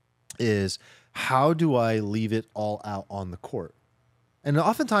is, how do I leave it all out on the court? And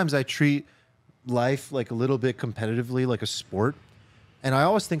oftentimes I treat life like a little bit competitively, like a sport. And I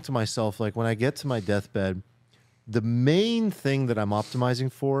always think to myself, like when I get to my deathbed, the main thing that I'm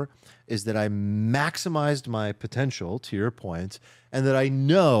optimizing for is that I maximized my potential, to your point, and that I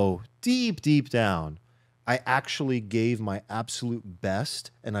know deep, deep down, I actually gave my absolute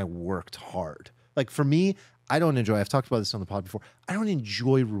best and I worked hard. Like for me, I've talked about this on the pod before, I don't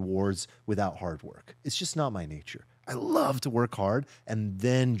enjoy rewards without hard work. It's just not my nature. I love to work hard and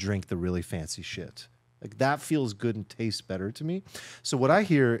then drink the really fancy shit. Like that feels good and tastes better to me. So what I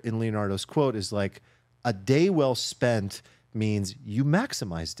hear in Leonardo's quote is like, a day well spent means you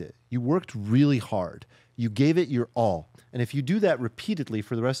maximized it. You worked really hard. You gave it your all. And if you do that repeatedly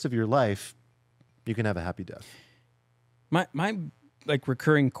for the rest of your life, you can have a happy death. My like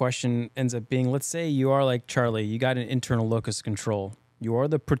recurring question ends up being, let's say you are like Charlie, you got an internal locus of control. You are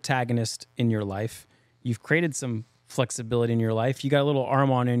the protagonist in your life. You've created some flexibility in your life. You got a little arm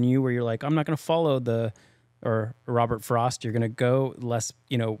on in you where you're like, I'm not going to follow or Robert Frost. You're going to go less,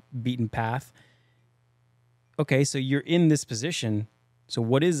 beaten path. Okay, so you're in this position. So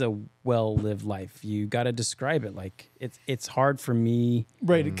what is a well-lived life? You got to describe it. Like it's hard for me,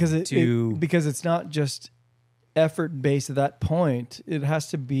 Right, because because it's not just effort based at that point. It has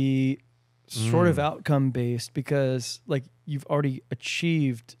to be sort of outcome based, because like you've already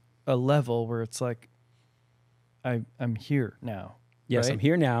achieved a level where it's like I'm here now. Yes, right? I'm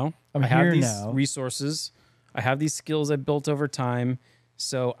here now. I'm I have here these now. resources. I have these skills I built over time.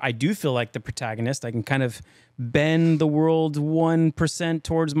 So I do feel like the protagonist. I can kind of bend the world 1%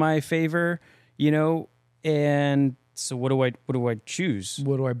 towards my favor, and so what do I choose?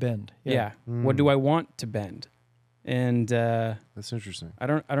 What do I bend? Yeah. What do I want to bend? And That's interesting. I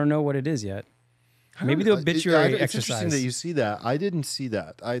don't know what it is yet. Maybe the obituary It's exercise. interesting that you see that. I didn't see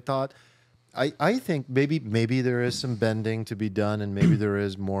that. I thought, I think maybe there is some bending to be done, and maybe there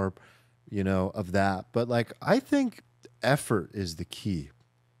is more, of that. But like, I think effort is the key,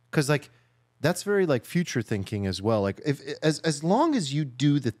 because like that's very like future thinking as well. Like as long as you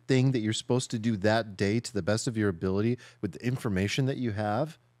do the thing that you're supposed to do that day to the best of your ability with the information that you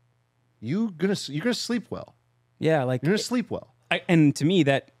have, you're gonna sleep well. Yeah, like You're gonna sleep well. and to me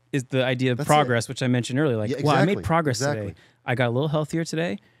that is the idea of That's progress, which I mentioned earlier. Like, Yeah, wow, I made exactly, progress exactly. today. I got a little healthier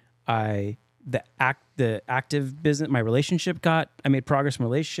today. The active business, my relationship I made progress in my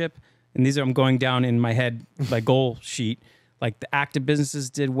relationship. And I'm going down in my head, my goal sheet. Like the active businesses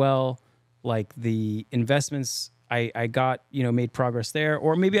did well. Like the investments, I got, made progress there.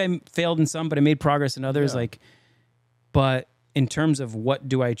 Or maybe I failed in some, but I made progress in others. Yeah. But in terms of what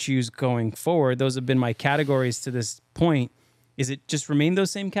do I choose going forward, those have been my categories to this point. Is it just remain those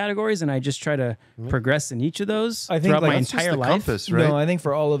same categories and I just try to progress in each of those I think, throughout like, my that's just entire the life? compass, right? No, I think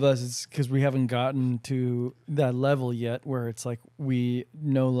for all of us, it's because we haven't gotten to that level yet where it's like we're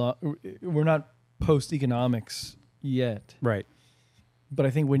not post economics yet. Right. But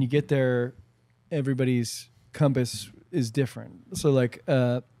I think when you get there, everybody's compass is different. So like,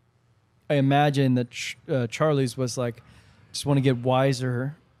 I imagine that Charlie's was like, just want to get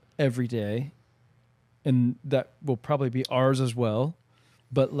wiser every day. and that will probably be ours as well.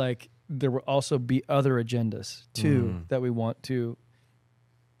 But like there will also be other agendas too that we want to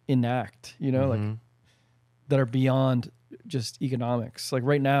enact, you know, like that are beyond just economics. Like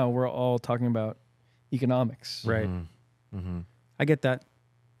right now we're all talking about economics. Right. I get that.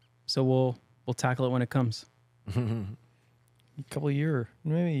 So we'll tackle it when it comes. A couple of years,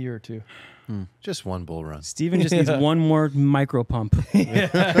 maybe a year or two. Just one bull run. Steven just needs one more micro pump.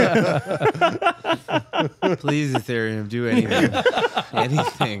 Please, Ethereum, do anything.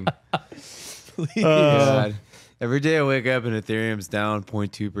 Anything. Please. God. Every day I wake up and Ethereum's down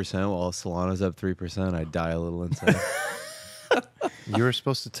 0.2% while Solana's up 3%. I die a little inside. You were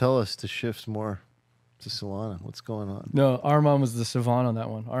supposed to tell us to shift more to Solana. What's going on? No, Armand was the savant on that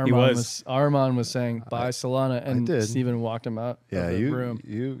one. Armand was saying buy Solana, and did. Steven walked him out Yeah, of the room.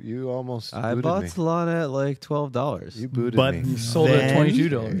 you almost I booted bought me. Solana at like $12. You booted But me. You sold it at Then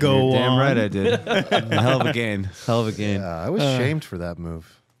 $22. Go Damn on. right I did. Hell of a gain. Hell of a gain. Yeah, I was shamed for that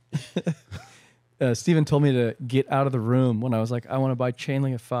move. Steven told me to get out of the room when I was like, I want to buy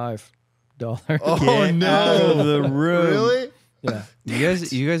Chainlink at $5. Oh no! out of the room. Really? Yeah.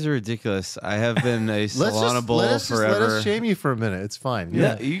 You guys are ridiculous. I have been a Solana bull let forever. us shame you for a minute. It's fine.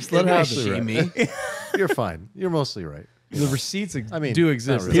 Yeah. You Let still it gonna happen. shame me. You're fine. You're mostly right. The receipts I mean, do not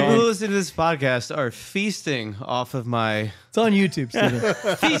exist. really. People who listen to this podcast are feasting off of my It's on YouTube,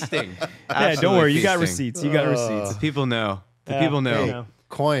 Steven. feasting. Yeah, don't worry. You got Feasting. receipts. You got receipts. The people know. The people know. Hey.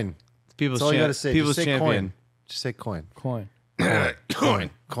 Coin. People's That's all you got to say. People's Just say champion. coin. Just say coin. Coin. Coin.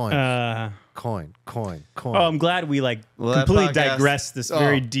 Coin. Uh, Coin. Coin. Coin. oh, I'm glad we like Well, that completely podcast- digressed this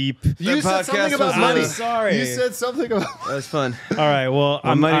very deep. you said podcast something about was money. I'm sorry. You said something about. That was fun. All right. Well,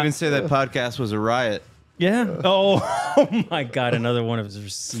 I might even say that podcast was a riot. Yeah. Oh my God. Another one of his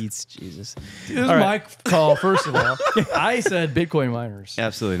receipts. Jesus. It was All my right. call, first of all. I said Bitcoin miners.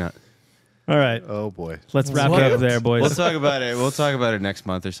 Absolutely not. All right. Oh boy. Let's wrap What? it up there, boys. We'll talk about it. We'll talk about it next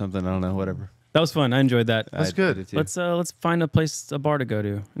month or something. I don't know. Whatever. That was fun. I enjoyed that. That's good. did too. Let's find a bar to go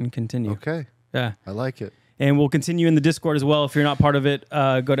to and continue. Okay. Yeah. I like it. And we'll continue in the Discord as well. If you're not part of it,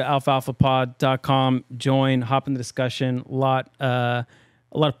 go to alfalfapod.com, join, hop in the discussion. A lot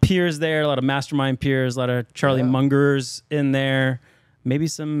of peers there, a lot of mastermind peers, a lot of Charlie Mungers in there, maybe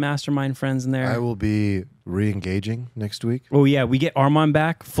some mastermind friends in there. I will be re-engaging next week. Oh yeah, we get Armand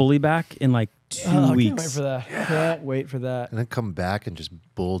back, fully back in like 2 I weeks. can't wait for that. Can't wait for that. And then come back and just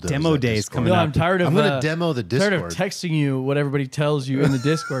bulldoze. Demo that days Discord. coming No, up. I'm tired of. I'm gonna demo the tired of Discord. texting you what everybody tells you in the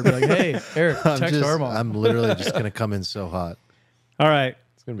Discord. Be like, hey, Eric, text Armand. I'm literally just gonna come in so hot. All right.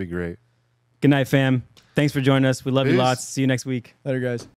 It's gonna be great. Good night, fam. Thanks for joining us. We love you Peace. lots. See you next week. Later, guys.